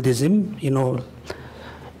Tibetan Buddhism,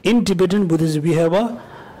 in Tibetan Buddhism we have a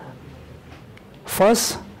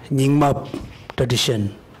first Nyingma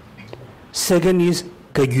tradition, second is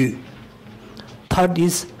Kagyu, third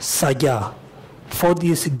is Sakya, fourth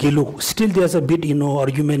is Geluk. Still there's a bit,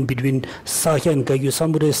 argument between Sakya and Kagyu.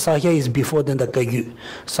 Somebody say Sakya is before than the Kagyu.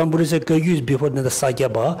 Somebody say Kagyu is before than the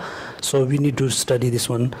Sakya. So we need to study this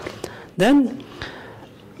one. Then,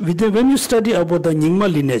 when you study about the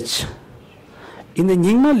Nyingma lineage, in the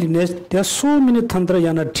Nyingma lineage, there are so many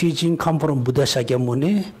Tantrayana teaching come from Buddha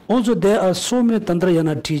Shakyamuni. Also, there are so many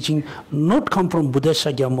Tantrayana teaching not come from Buddha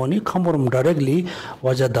Shakyamuni, come from directly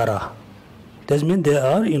Vajradhara. That means there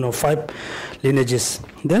are, 5 lineages.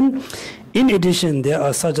 Then, in addition, there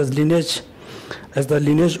are such as lineage as the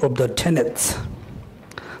lineage of the tenets,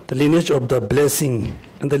 the lineage of the blessing,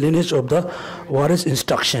 and the lineage of the warrior's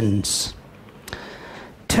instructions.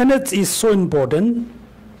 Tenets is so important.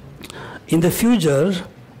 In the future,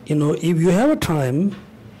 if you have a time,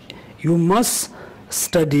 you must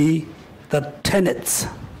study the tenets.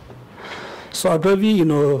 So after we,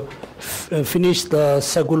 finish the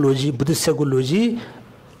psychology, Buddhist psychology,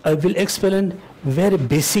 I will explain very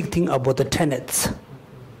basic thing about the tenets.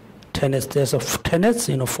 Tenets, there's a tenets,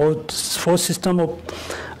 four system of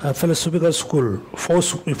philosophical school, four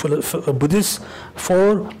Buddhist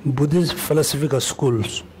philosophical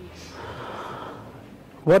schools.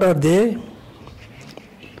 What are they?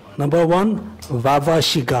 Number 1,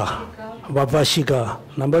 Vavashika.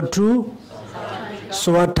 Number 2,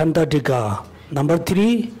 Swatantatika. Number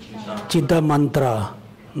 3, Chitta Mantra.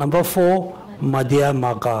 Number 4,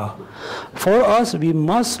 Madhyamaka. For us, we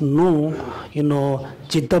must know,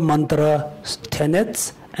 Chitta Mantra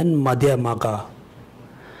tenets and Madhyamaka.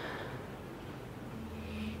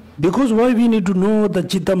 Because why we need to know the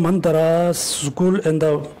Chitta Mantra school and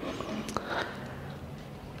the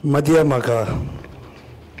Madhyamaka?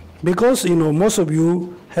 Because, most of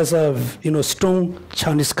you has a, strong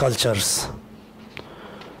Chinese cultures.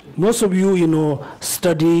 Most of you,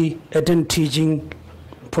 study, attend teaching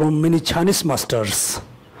from many Chinese masters.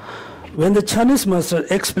 When the Chinese master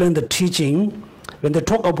explain the teaching, when they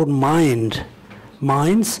talk about minds,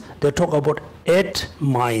 they talk about 8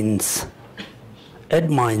 minds. 8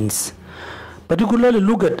 minds. Particularly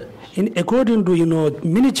look at, according to,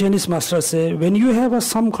 many Chinese masters say, when you have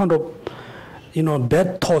some kind of,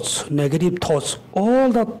 bad thoughts, negative thoughts, all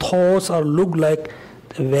the thoughts are look like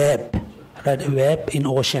web, right? Web in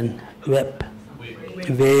ocean, web.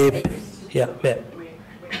 Yeah, web.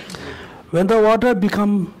 When the water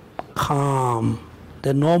become calm,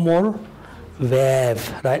 there no more wave,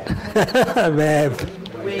 right?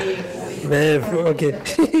 Wave, okay.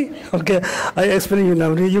 Okay, I explain you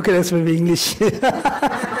now. You can explain in English.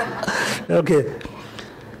 Okay.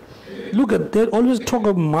 Look at, they always talk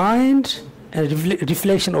of mind and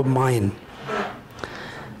reflection of mind.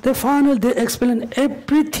 They explain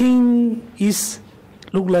everything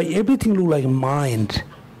look like mind,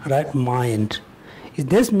 right? Mind.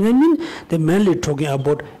 This mean they mainly talking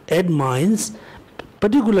about 8 minds.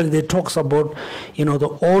 Particularly, they talks about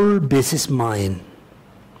the all basis mind,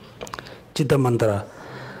 Chitta Mantra.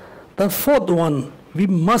 The fourth one, we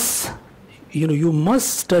must you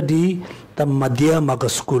must study the Madhyamaka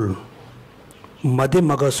school.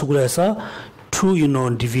 Madhyamaka school has a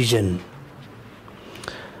 2 division: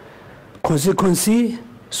 consequency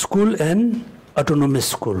school and autonomous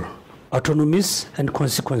school. Autonomous and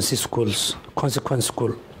consequence schools. Consequence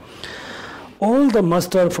school. All the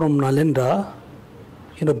master from Nalanda,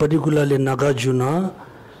 particularly Nagarjuna,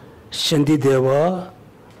 Shantideva,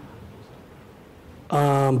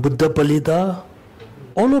 Buddha Palita,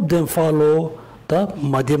 all of them follow the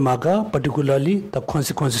Madhyamaka, particularly the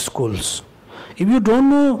consequence schools. If you don't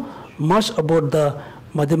know much about the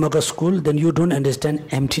Madhyamaka school, then you don't understand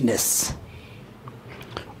emptiness.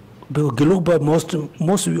 Because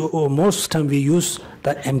most time we use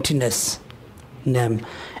the emptiness name,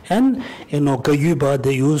 and Kayuba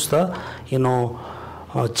they use the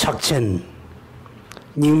Chakchen,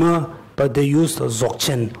 Nyingma but they use the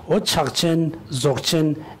Dzogchen or Chakchen,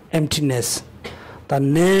 Dzogchen, emptiness. The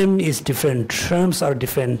name is different, terms are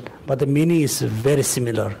different, but the meaning is very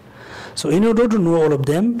similar. So in order to know all of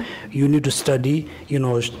them, you need to study, the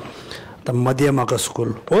Madhyamaka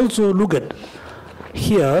school. Also look at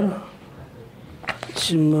here.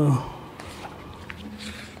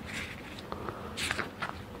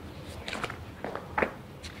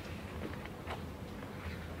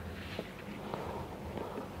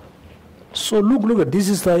 So look at this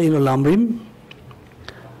is the Lamrim.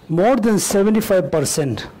 More than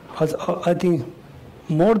 75%, I think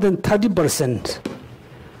more than 30%,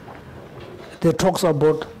 they talks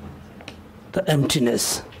about the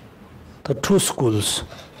emptiness, the two schools,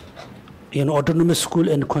 autonomous school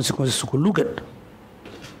and consequence school. Look at.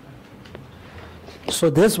 So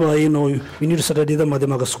that's why we need to study the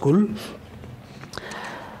Madhyamaka school.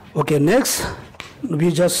 Okay, next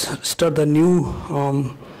we just start the new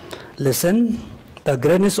lesson, the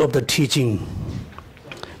greatness of the teaching.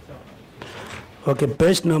 Okay,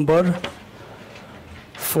 page number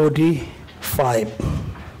 45.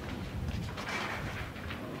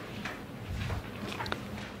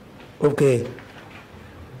 Okay,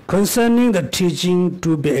 concerning the teaching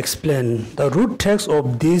to be explained, the root text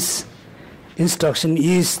of this instruction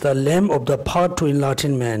is the lamp of the path to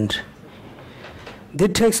enlightenment. The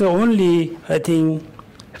text are only, I think,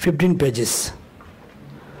 15 pages.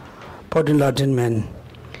 Path to enlightenment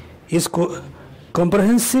is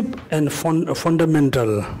comprehensive and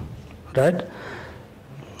fundamental, right?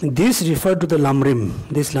 This refers to the Lamrim.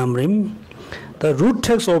 This Lamrim, the root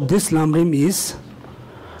text of this Lamrim is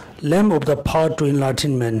Lamp of the Path to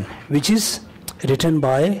Enlightenment, which is written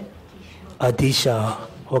by Adisha.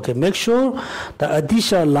 Okay, make sure the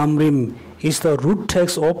Adisha Lamrim is the root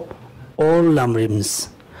text of all Lamrims.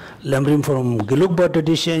 Lamrim from Gelugpa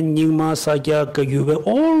tradition, Nyingma, Sakya, Kagyube,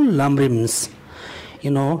 all Lamrims,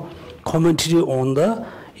 commentary on the,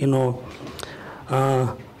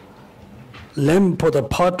 lamp for the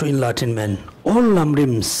path to enlightenment. All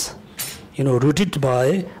Lamrims, rooted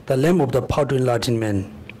by the lamp of the path to enlightenment.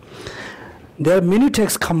 There are many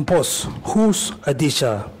texts composed, whose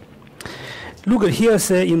Adisha. Look at here,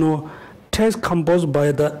 say, text composed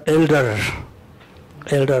by the elder,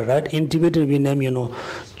 right? In Tibetan we name,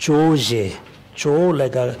 Choje. Cho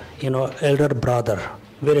like a, elder brother,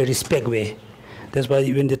 very respect way. That's why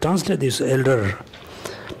when they translate this elder,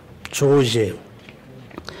 Choje,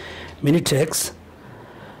 many texts.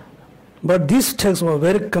 But these texts were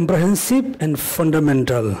very comprehensive and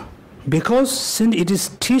fundamental, because since it is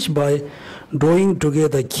taught by drawing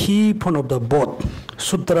together key point of the both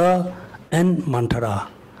sutra and mantra.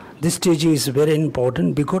 This teaching is very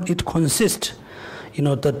important because it consists,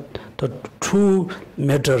 the two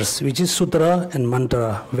matters, which is sutra and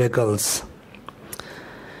mantra vehicles.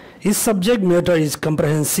 Its subject matter is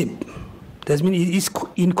comprehensive. That means it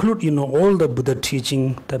includes, all the Buddha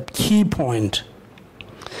teaching, the key point.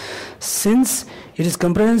 Since it is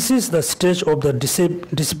comprehensive, the stage of the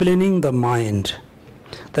disciplining the mind.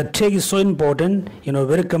 The text is so important,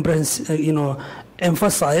 very comprehensive,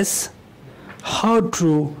 emphasize how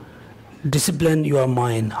to discipline your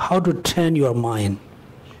mind, how to train your mind,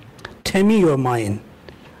 taming your mind,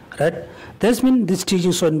 right? That means this teaching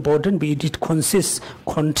is so important, but it consists,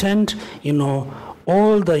 content,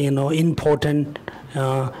 all the, important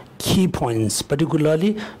key points,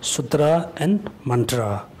 particularly sutra and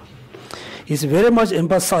mantra. It's very much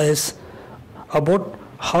emphasized about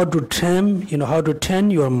how to tame, how to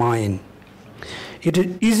train your mind. It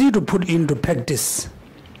is easy to put into practice.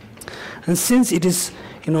 And since it is,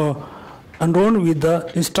 adorned with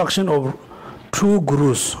the instruction of true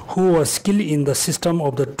gurus who are skilled in the system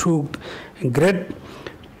of the two great.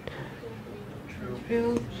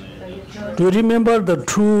 Do you remember the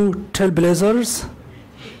two trailblazers?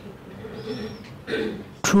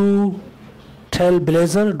 Two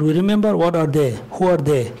trailblazers, do you remember what are they? Who are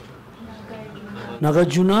they?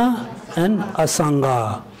 Nagarjuna and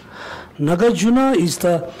Asanga. Nagarjuna is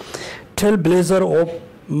the trailblazer of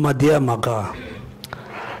Madhyamaka.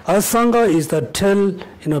 Asanga is the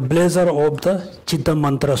blazer of the Chitta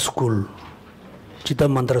Mantra school. Chitta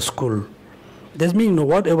Mantra school. That means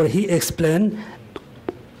whatever he explained,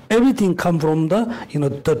 everything come from the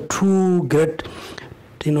the two great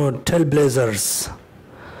trailblazers.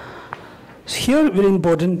 Here, very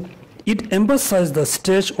important, it emphasizes the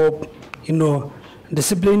stage of,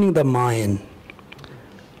 disciplining the mind.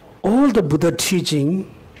 All the Buddha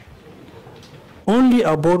teaching only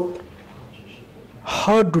about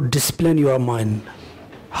how to discipline your mind,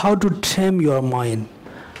 how to tame your mind,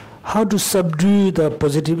 how to subdue the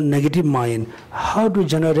positive, negative mind, how to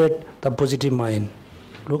generate the positive mind.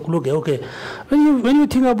 Look, okay. When you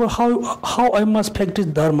think about how I must practice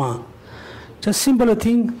Dharma, just simple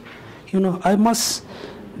thing, I must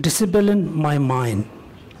discipline my mind.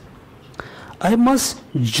 I must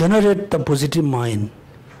generate the positive mind.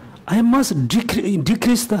 I must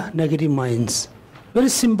decrease the negative minds. Very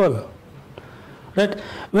simple. Right?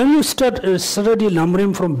 When you study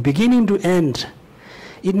Lamrim from beginning to end,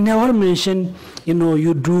 it never mention,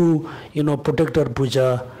 you do, protector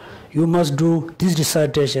puja, you must do this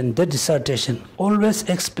recitation, that recitation. Always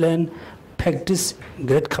explain, practice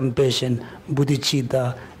great compassion,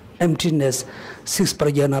 bodhicitta, emptiness, six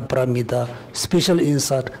prajna paramita, special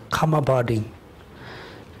insight, karma barding.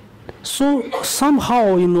 So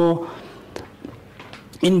somehow,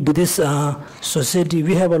 in Buddhist society,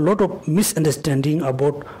 we have a lot of misunderstanding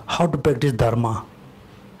about how to practice Dharma.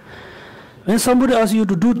 When somebody asks you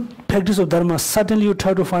to do practice of Dharma, suddenly you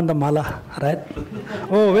try to find the mala, right?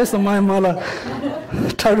 Oh, where's my mala?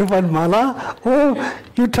 Try to find mala, or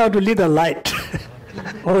you try to lead a light,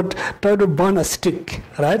 or try to burn a stick,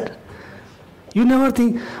 right? You never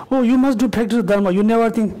think, oh, you must do practice of Dharma. You never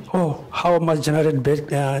think, oh, how much generate great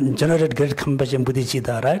compassion,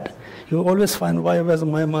 bodhicitta, right? You always find, why was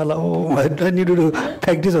my mala? Oh, I need to do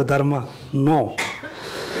practice of Dharma. No.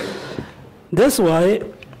 That's why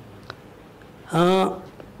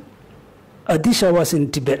Adisha was in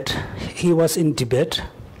Tibet. He was in Tibet.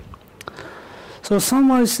 So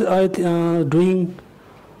someone is doing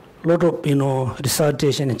a lot of,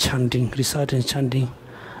 recitation and chanting.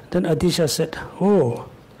 Then Adisha said, oh,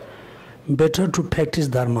 better to practice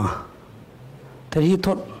Dharma. Then he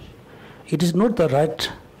thought, it is not the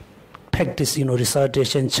right practice,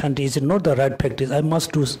 recitation, chanting, is not the right practice. I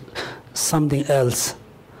must do something else.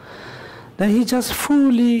 Then he just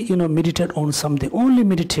fully, meditate on something, only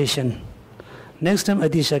meditation. Next time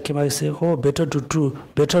Adisha came, I say, oh, better to do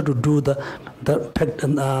the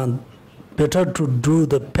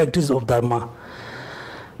practice of Dharma.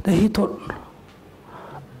 Then he thought,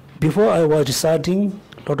 before I was reciting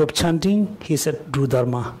a lot of chanting, he said, do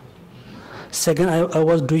Dharma. Second, I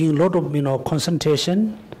was doing a lot of,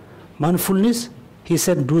 concentration, mindfulness, he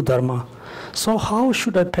said, do Dharma. So how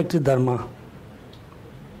should I practice Dharma?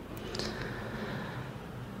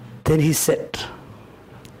 Then he said,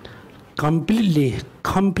 completely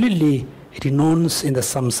renounce in the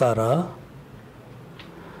samsara,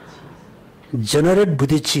 generate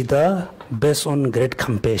bodhicitta based on great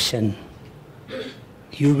compassion.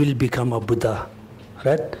 You will become a Buddha,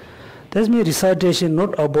 right? That's means recitation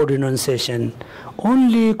not about renunciation.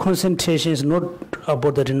 Only concentration is not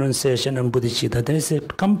about the renunciation and bodhicitta. Then it's a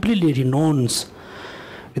completely renounce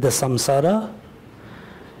with the samsara,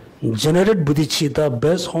 generate bodhicitta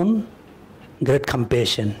based on great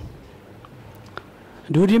compassion.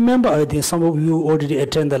 Do you remember, I think some of you already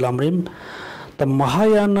attend the Lamrim, the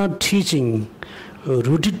Mahayana teaching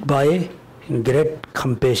rooted by great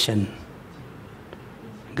compassion.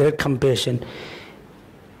 Great compassion.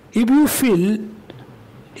 If you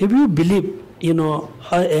believe,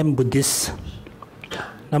 I am Buddhist,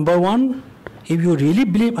 number one, if you really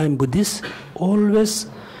believe I am Buddhist, always,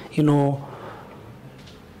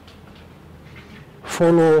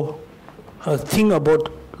 follow a thing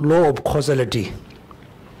about law of causality.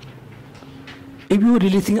 If you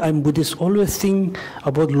really think I'm Buddhist, always think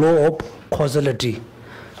about law of causality.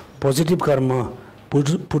 Positive karma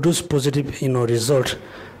produce positive, result.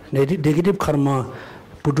 Negative karma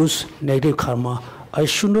produce negative karma. I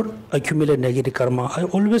should not accumulate negative karma. I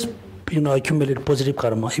always, accumulate positive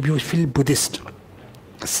karma. If you feel Buddhist.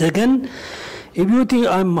 Second, if you think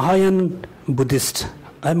I'm Mahayan Buddhist,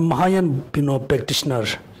 I'm Mahayan, practitioner,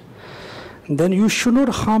 then you should not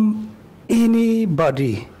harm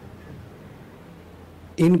anybody,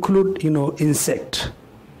 include, insect.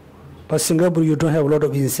 But Singapore, you don't have a lot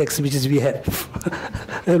of insects, which is we have.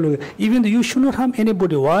 Even though you should not harm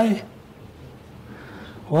anybody. Why?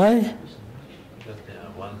 Why? Because they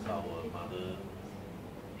are once our mother.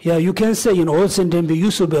 Yeah, you can say in old sentence, we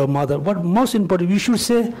used to be our mother. But most important, we should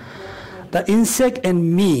say, the insect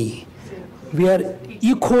and me, we are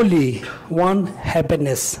equally one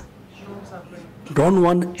happiness. Don't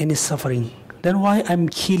want any suffering. Then why I'm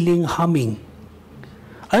killing, harming?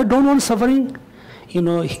 I don't want suffering.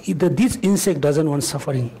 This insect doesn't want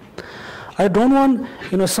suffering. I don't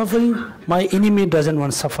want, suffering. My enemy doesn't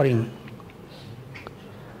want suffering.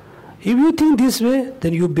 If you think this way,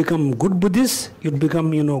 then you become good Buddhist, you become,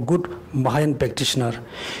 good Mahayan practitioner.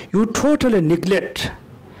 You totally neglect,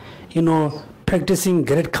 practicing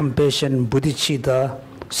great compassion, bodhicitta.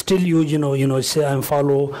 Still you, say I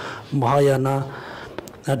follow Mahayana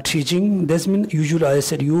teaching. That means usually I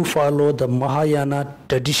said you follow the Mahayana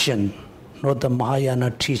tradition, not the Mahayana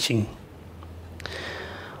teaching.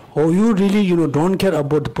 Or you really, don't care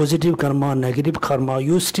about the positive karma, negative karma,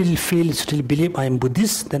 you still believe I am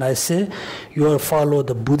Buddhist, then I say you follow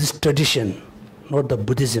the Buddhist tradition, not the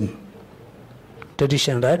Buddhism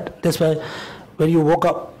tradition, right? That's why when you wake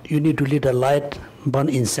up, you need to lead a light, burn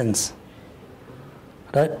incense,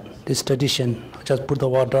 right? This tradition, just put the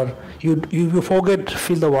water, you forget to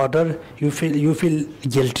fill the water, you feel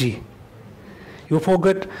guilty. You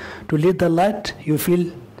forget to lead the light, you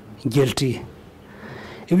feel guilty.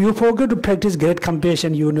 If you forget to practice great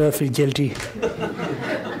compassion, you never feel guilty.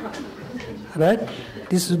 Right?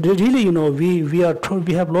 This is really, we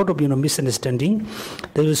have a lot of, misunderstanding.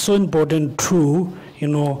 That is so important to,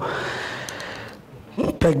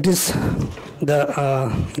 practice the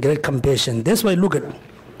great compassion. That's why look at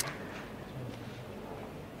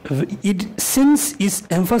it. Since it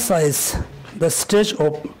emphasizes the stage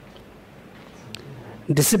of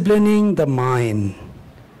disciplining the mind,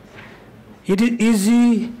 it is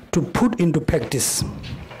easy to put into practice.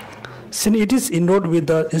 Since it is endowed with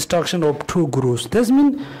the instruction of two gurus, that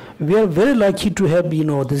means we are very lucky to have,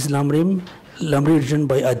 this Lamrim written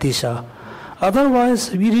by Adisha. Otherwise,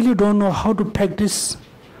 we really don't know how to practice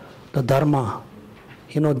the Dharma.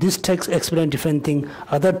 This text explains different thing,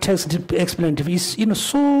 other text explain different.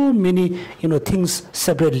 So many, things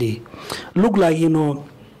separately. Look like, if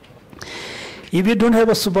you don't have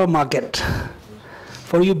a supermarket,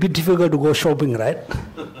 for you, be difficult to go shopping, right?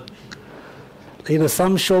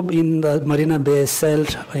 Some shop in the Marina Bay sell,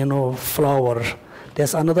 flour.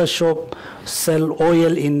 There's another shop sell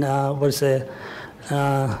oil in,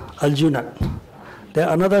 Aljuna. There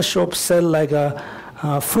another shop sell like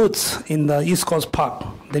fruits in the East Coast Park.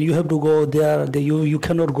 Then you have to go there. You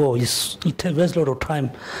cannot go. It takes a lot of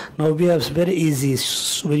time. Now we have very easy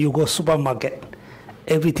when you go supermarket.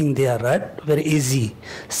 Everything there, right? Very easy.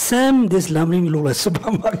 Same this Lamrim look like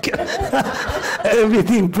supermarket.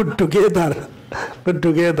 Everything put together. But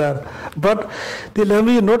the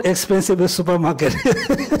Lamrim is not expensive as supermarket.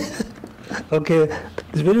 Okay,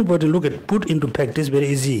 it's very important. Look at put into practice. Very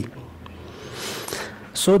easy.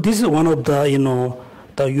 So this is one of the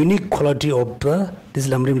the unique quality of this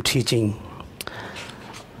Lamrim teaching.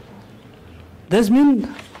 That means.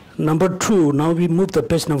 Number 2, now we move to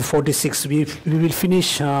page number 46. We will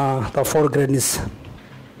finish the 4 greatness.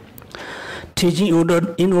 Teaching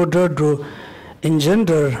in order to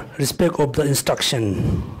engender respect of the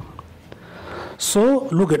instruction. So,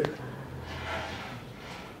 look at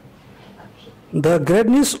the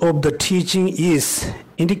greatness of the teaching is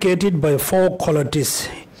indicated by 4 qualities.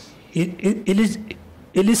 It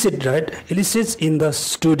elicits in the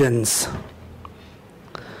students.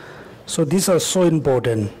 So these are so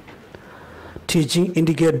important. Teaching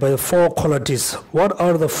indicated by 4 qualities. What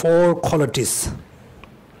are the 4 qualities?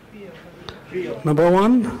 Number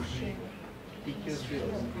 1,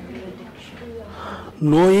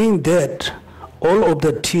 knowing that all of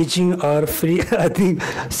the teaching are free. I think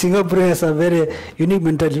Singaporeans are very unique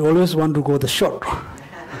mentality. Always want to go the short.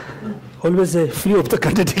 Always say free of the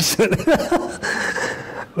contradiction.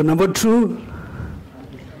 But number 2,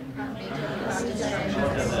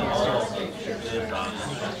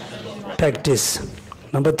 practice.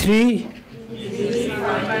 Number 3,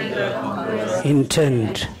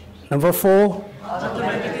 intent. Number 4,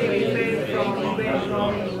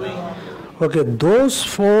 okay, those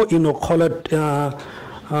 4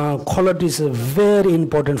 qualities are very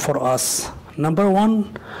important for us. Number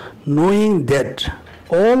 1, knowing that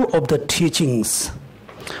all of the teaching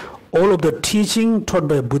taught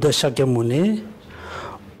by Buddha Shakyamuni,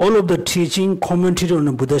 all of the teaching commented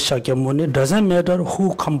on Buddha Shakyamuni, doesn't matter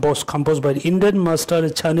who composed by Indian master,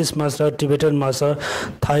 Chinese master, Tibetan master,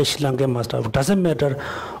 Thai, Sri Lankan master, doesn't matter.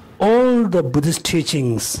 All the Buddhist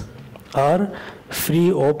teachings are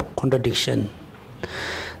free of contradiction.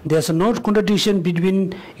 There's no contradiction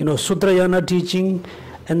between Sutrayana teaching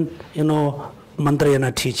and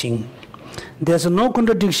Mantrayana teaching. There's no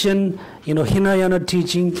contradiction Hinayana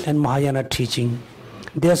teaching and Mahayana teaching.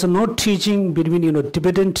 There's no teaching between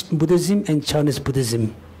Tibetan Buddhism and Chinese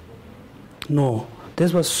Buddhism. No.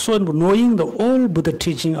 This was so knowing that all Buddha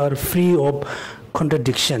teaching are free of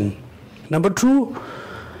contradiction. Number 2,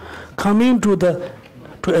 coming to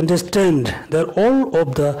understand that all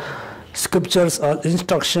of the scriptures are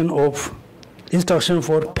instruction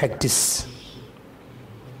for practice.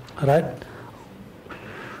 right?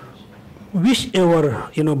 Whichever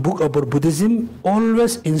book about Buddhism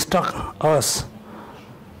always instruct us,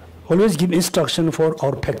 always give instruction for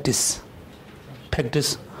our practice.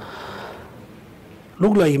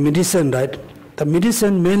 Look like medicine, right? The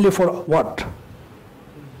medicine mainly for what?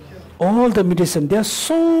 All the medicine. There are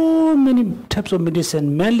so many types of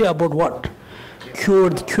medicine, mainly about what? Cure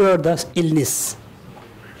the illness,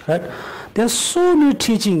 right? There are so many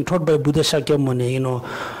teaching taught by Buddha Shakyamuni.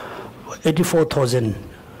 84,000.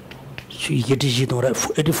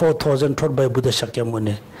 84,000 taught by Buddha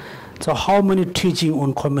Shakyamuni. So how many teaching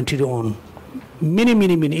on commentary on? Many.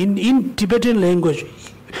 In Tibetan language,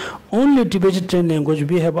 only Tibetan language,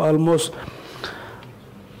 we have almost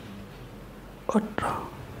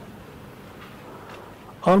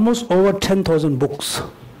over 10,000 books.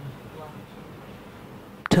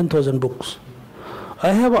 10,000 books.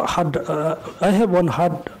 I have one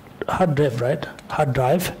hard drive, right? Hard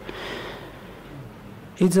drive.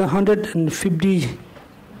 It's 150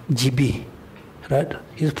 GB, right?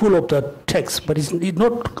 It's full of the text, but it's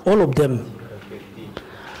not all of them.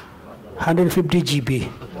 150 GB.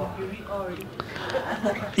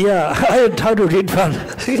 Yeah, I try to read one.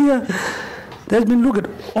 Yeah. That means, look at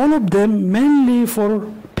all of them mainly for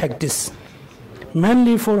practice,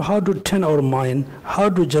 mainly for how to turn our mind, how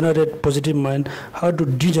to generate positive mind, how to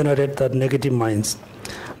degenerate the negative minds.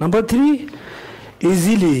 Number 3,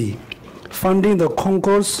 easily finding the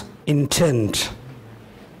concourse intent.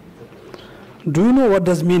 Do you know what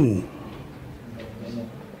does mean?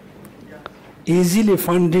 Easily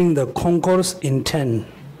finding the concourse intent.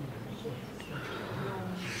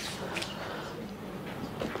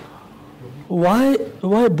 Why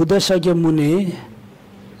Buddha Shakyamuni,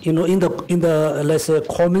 in the let's say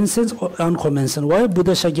common sense or uncommon sense, why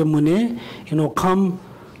Buddha Shakyamuni,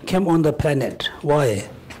 came on the planet? Why?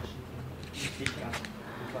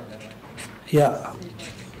 Yeah.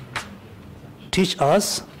 Teach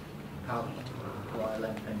us.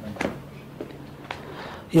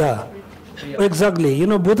 Yeah. Exactly.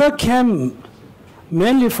 Buddha came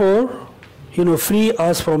mainly for, free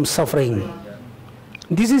us from suffering.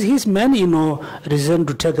 This is his main, reason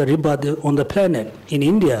to take a rebirth on the planet in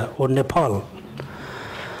India or Nepal.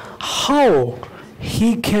 How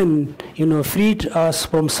he can, free us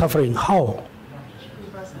from suffering? How?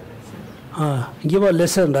 Give a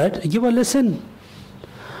lesson, right? Give a lesson.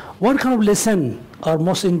 What kind of lesson are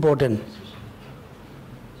most important?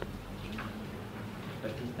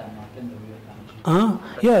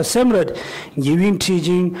 Yeah, same right. Giving,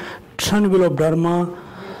 teaching, tranquil of Dharma.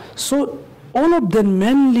 So all of them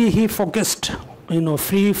mainly he focused,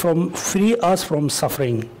 free us from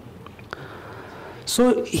suffering.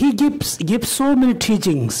 So he gives so many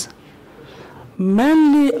teachings.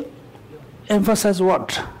 Mainly emphasize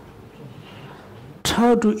what?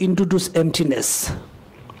 How to introduce emptiness.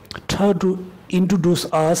 How to introduce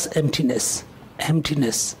us emptiness.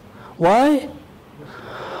 Why?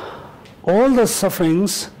 All the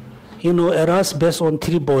sufferings, arise based on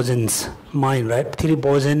 3 poisons mind, right? 3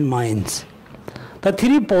 poison minds. The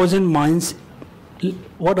 3 poison minds,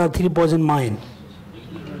 what are 3 poison minds?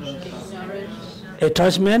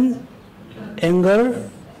 Attachment, anger,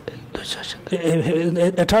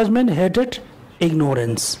 hatred,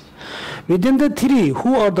 ignorance. Within the 3,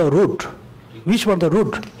 who are the root? Which one the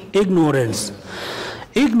root? Ignorance.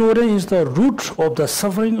 Ignorance is the root of the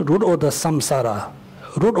suffering, root of the samsara,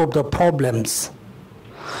 root of the problems.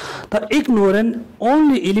 The ignorance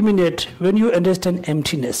only eliminate when you understand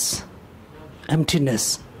emptiness.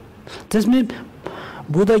 This means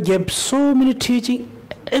Buddha gave so many teaching,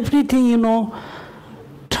 everything,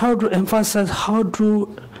 how to emphasize, how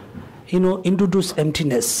to, introduce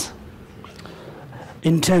emptiness.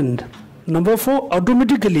 Intent. Number 4,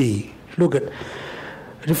 automatically, look at,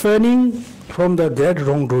 refraining from the great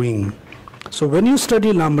wrongdoing. So when you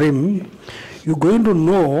study Lamrim, you're going to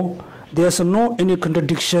know there's no any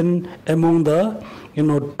contradiction among the,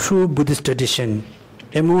 true Buddhist tradition,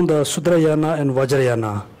 among the Sutrayana and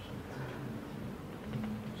Vajrayana.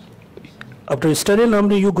 After you study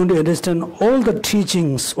Lamrim, you're going to understand all the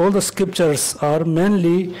teachings, all the scriptures are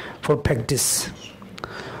mainly for practice.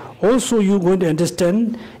 Also, you're going to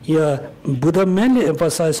understand, Buddha mainly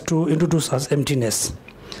emphasized to introduce us emptiness.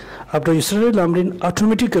 After you study Lamrim,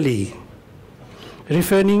 automatically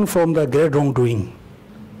refraining from the great wrongdoing.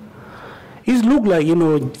 It look like,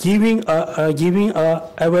 giving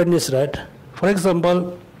awareness, right? For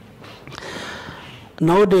example,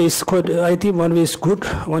 nowadays, I think one is good,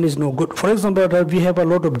 one is no good. For example, we have a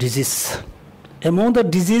lot of disease. Among the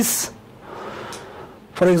disease,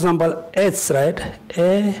 for example, AIDS, right?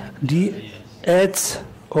 AIDS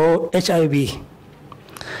or HIV.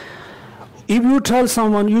 If you tell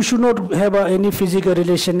someone you should not have any physical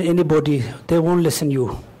relation anybody, they won't listen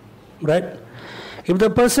you, right? If the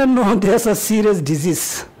person knows there's a serious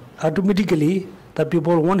disease, automatically the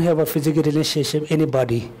people won't have a physical relationship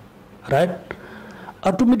anybody, right?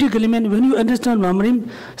 Automatically, when you understand Lamrim,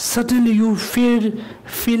 certainly you feel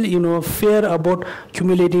fear about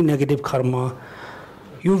accumulating negative karma.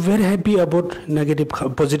 You're very happy about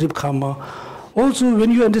positive karma. Also,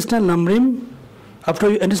 when you understand Lamrim,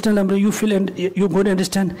 after you understand Lamrim, you feel and you're going to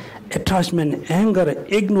understand attachment, anger,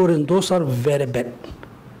 ignorance. Those are very bad.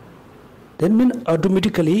 That means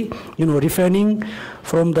automatically, refraining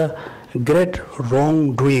from the great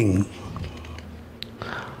wrongdoing.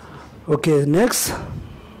 Okay, next.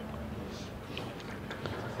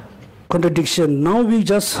 Contradiction. Now we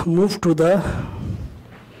just move to the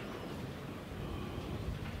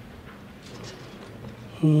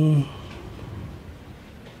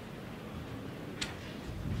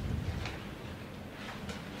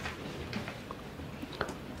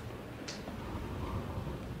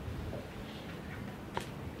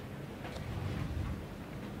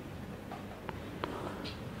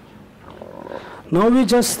now we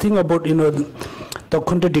just think about the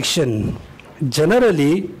contradiction.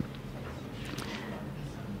 Generally,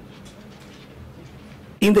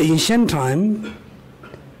 in the ancient time,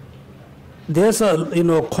 there's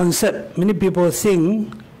a concept. Many people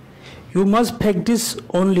think you must practice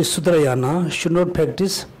only Sutrayana, should not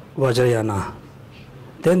practice Vajrayana.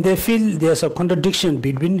 Then they feel there's a contradiction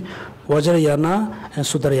between Vajrayana and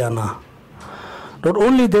Sutrayana. Not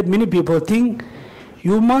only that, many people think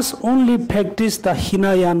you must only practice the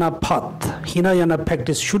Hinayana path. Hinayana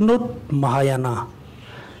practice should not Mahayana.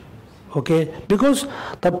 Okay, because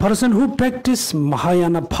the person who practice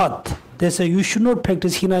Mahayana path, they say you should not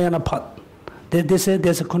practice Hinayana path. They say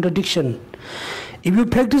there's a contradiction. If you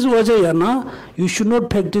practice Vajrayana, you should not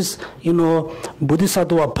practice,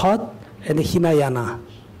 Bodhisattva path and Hinayana.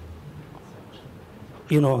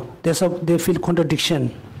 They feel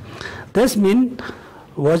contradiction. That means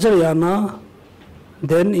Vajrayana,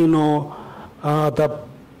 then the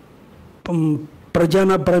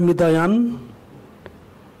Prajana Paramitayan,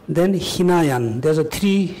 then Hinayan. There's a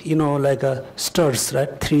three, like a stirs,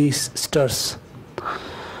 right? Three stirs.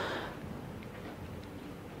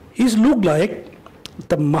 It look like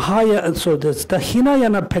the Mahayana, so the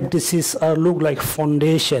Hinayana practices are look like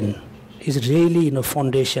foundation. Is really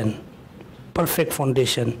foundation, perfect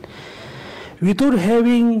foundation. Without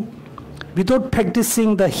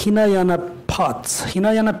practicing the Hinayana paths,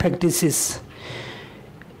 Hinayana practices,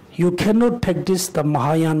 you cannot practice the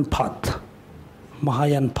Mahayana path.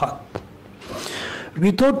 Mahayana path.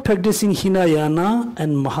 Without practicing Hinayana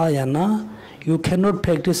and Mahayana, you cannot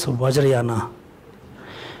practice Vajrayana.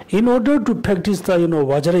 In order to practice the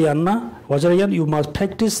Vajrayana, you must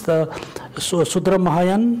practice the Sutra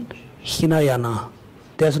Mahayana, Hinayana.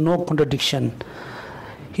 There's no contradiction.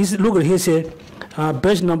 Look, he said,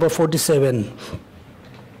 page number 47.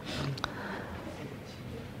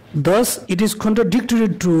 Thus, it is contradictory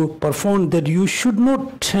to perform that you should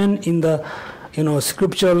not turn in the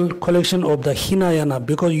scriptural collection of the Hinayana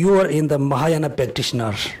because you are in the Mahayana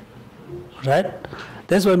practitioner, right?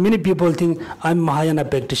 That's why many people think I'm Mahayana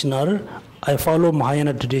practitioner. I follow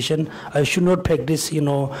Mahayana tradition. I should not practice,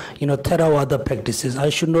 Theravada practices. I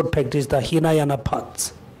should not practice the Hinayana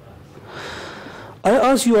paths. I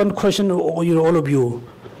ask you one question, all of you.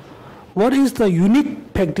 What is the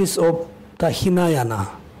unique practice of the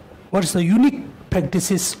Hinayana? What is the unique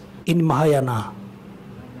practices in Mahayana?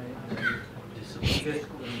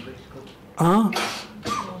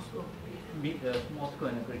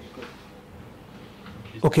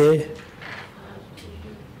 Okay.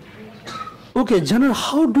 Okay, General,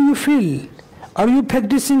 how do you feel? Are you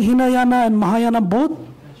practicing Hinayana and Mahayana both?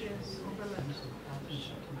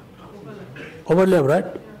 Overlap, right?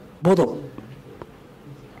 Both of.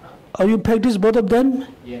 Are you practice both of them?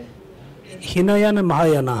 Yes. Hinayana and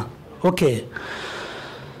Mahayana. Okay.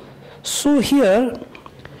 So here,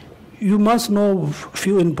 you must know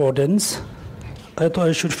few importance. I thought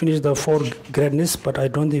I should finish the 4 greatness, but I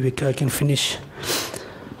don't think I can finish.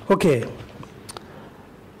 Okay.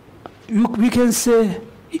 We can say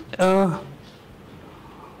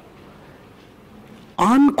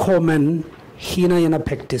uncommon Hinayana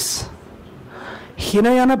practice.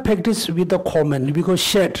 Hinayana practice with the common, because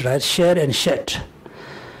shared, right? Share and shared.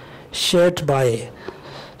 Shared by.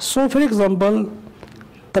 So, for example,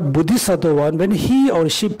 the Bodhisattva one, when he or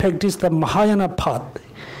she practice the Mahayana path,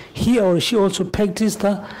 he or she also practice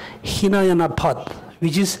the Hinayana path,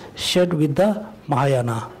 which is shared with the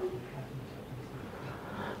Mahayana.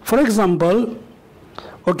 For example,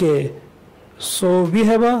 okay, so we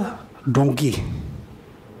have a donkey.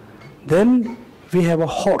 Then we have a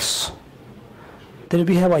horse. Then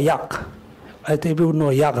we have a yak. I think you know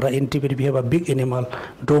yak, right? In Tibet we have a big animal.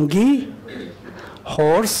 Donkey,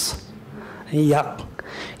 horse, and yak.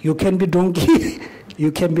 You can be donkey,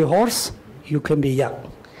 you can be horse, you can be yak.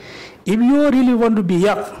 If you really want to be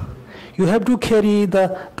yak, you have to carry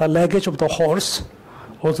the luggage of the horse,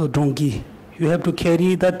 also donkey. You have to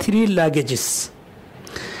carry the 3 luggages.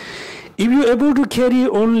 If you are able to carry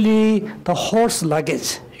only the horse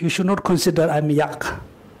luggage, you should not consider I'm yak.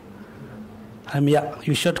 I'm yak.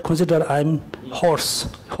 You should consider I'm horse.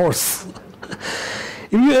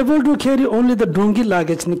 If you are able to carry only the donkey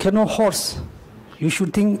luggage and cannot horse, you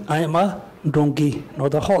should think I am a donkey,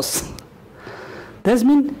 not a horse. That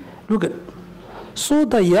means, look at. So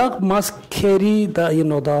the yak must carry the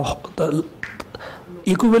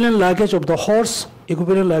equivalent luggage of the horse,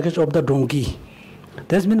 equivalent luggage of the donkey.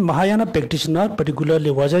 That means Mahayana practitioner, particularly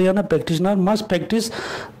Vajrayana practitioner, must practice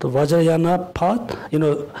the Vajrayana path,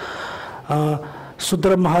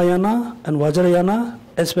 Sudra Mahayana and Vajrayana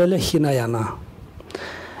as well as Hinayana.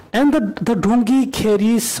 And the donkey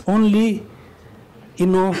carries only,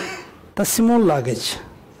 the small luggage.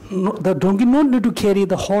 No, the donkey not need to carry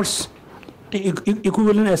the horse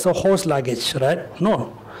equivalent as a horse luggage, right?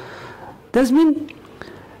 No. That means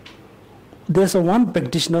there's one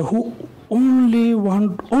practitioner who only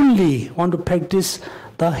want to practice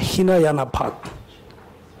the Hinayana path,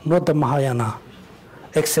 not the Mahayana.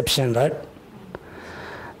 Exception, right?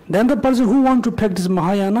 Then the person who want to practice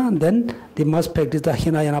Mahayana, then they must practice the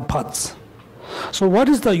Hinayana paths. So what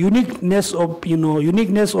is the uniqueness of the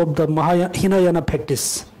Hinayana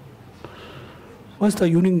practice? What's the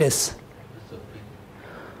uniqueness?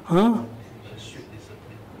 Huh?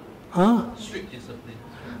 Huh? Strict discipline.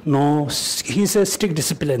 No, he says strict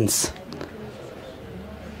disciplines.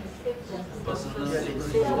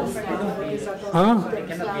 Huh?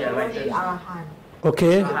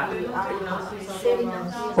 Okay.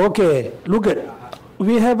 Okay, look at,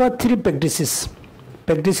 we have 3 practices.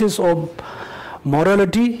 Practices of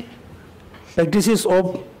morality, practices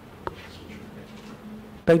of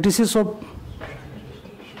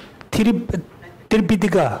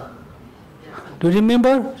Tiripitaka. Do you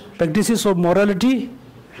remember? Practices of morality,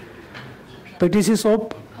 practices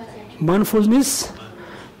of mindfulness,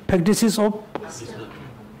 practices of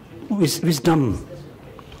wisdom.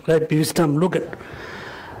 Right, wisdom, look at.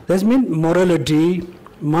 That means morality,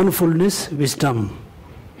 mindfulness, wisdom.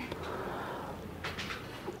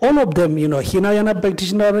 All of them, Hinayana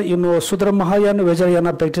practitioner, Sudra Mahayana,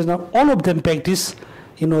 Vajrayana practitioner, all of them practice,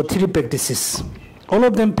 3 practices. All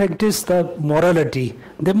of them practice the morality.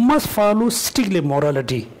 They must follow strictly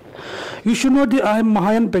morality. You should not be, I am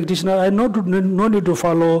Mahayana practitioner, I no need to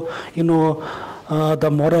follow, the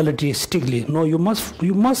morality strictly. No, you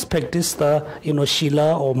must practice the,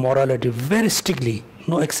 Shila or morality very strictly,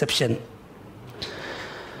 no exception.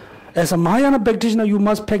 As a Mahayana practitioner, you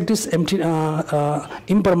must practice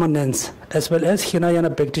impermanence, as well as Hinayana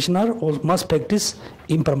practitioner must practice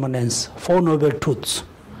impermanence, 4 noble truths,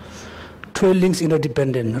 12 links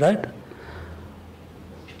interdependent, right?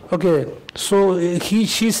 Okay, so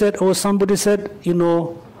she said, or somebody said,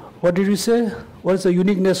 what did you say? What is the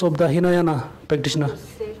uniqueness of the Hinayana practitioner? To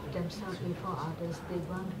save themselves before others, they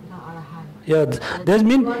want to become arahant. Yeah, that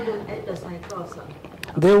means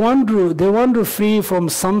they want to free from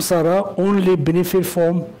samsara, only benefit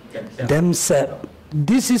from themselves.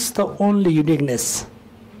 This is the only uniqueness.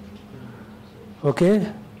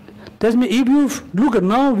 Okay, that means if you look at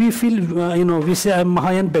now, we feel we say I'm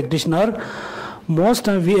Mahayana practitioner. Most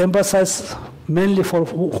time we emphasize mainly for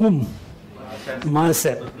whom?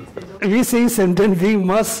 Myself. We say sentient being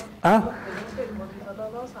must.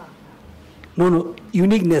 No,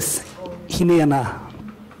 uniqueness, Hinayana.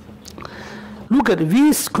 Look at,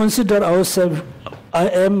 we consider ourselves, I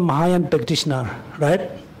am Mahayana practitioner,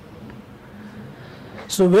 right?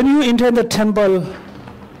 So when you enter the temple,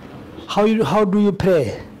 how do you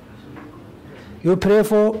pray? You pray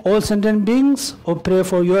for all sentient beings or pray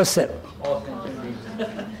for yourself?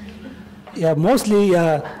 Yeah, mostly,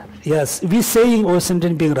 yes, we saying all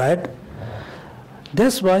sentient being, right?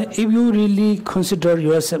 That's why if you really consider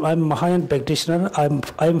yourself, I'm Mahayana practitioner, I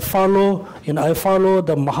follow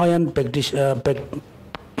the Mahayana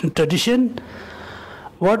tradition.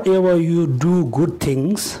 Whatever you do good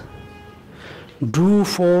things, do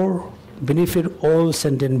for benefit all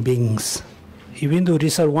sentient beings. Even though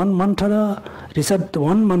recite one mantra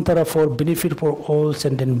for benefit for all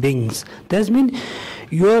sentient beings. That means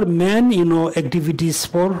your main, activities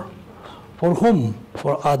for whom?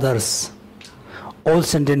 For others. All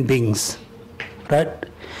sentient beings, right?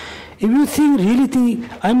 If you really think,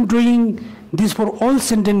 I'm doing this for all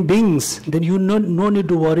sentient beings, then you no need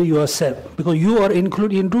to worry yourself, because you are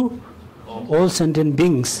included into all sentient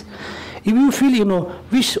beings. If you feel,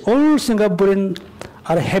 wish all Singaporeans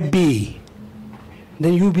are happy,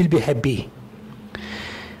 then you will be happy.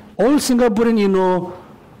 All Singaporeans,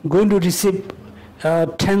 going to receive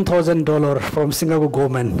 $10,000 from Singapore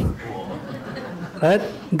government, right?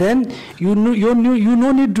 Then you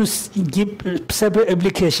no need to give separate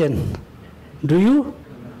application, do you?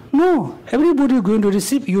 No, everybody is going to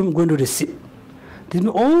receive, you are going to receive. This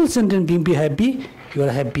means all sentient beings be happy, you are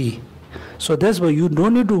happy. So that's why you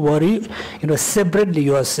don't need to worry, separately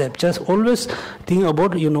yourself. Just always think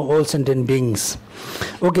about, all sentient beings.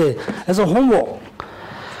 Okay, as a homework,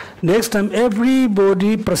 next time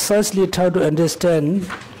everybody precisely try to understand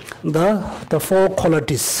the four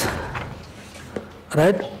qualities.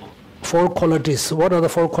 Right? Four qualities. What are the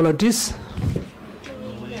four qualities?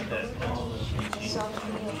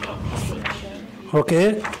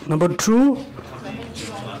 Okay, number 2.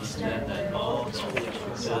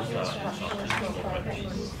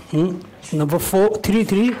 Number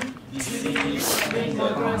 3.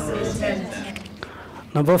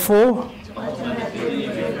 Number 4.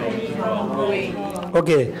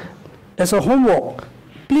 Okay, as a homework,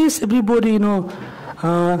 please everybody,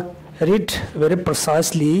 read very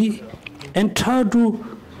precisely and try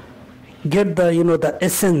to get the, the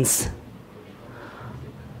essence.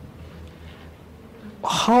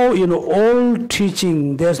 How, all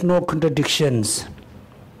teaching, there's no contradictions.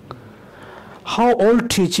 How all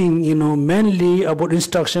teaching, mainly about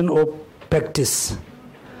instruction or practice.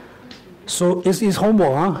 So it's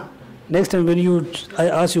homework, huh? Next time when I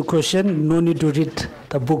ask you a question, no need to read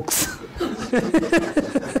the books.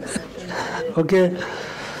 Okay.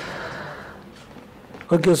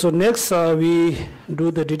 Okay, so next we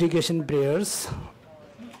do the dedication prayers.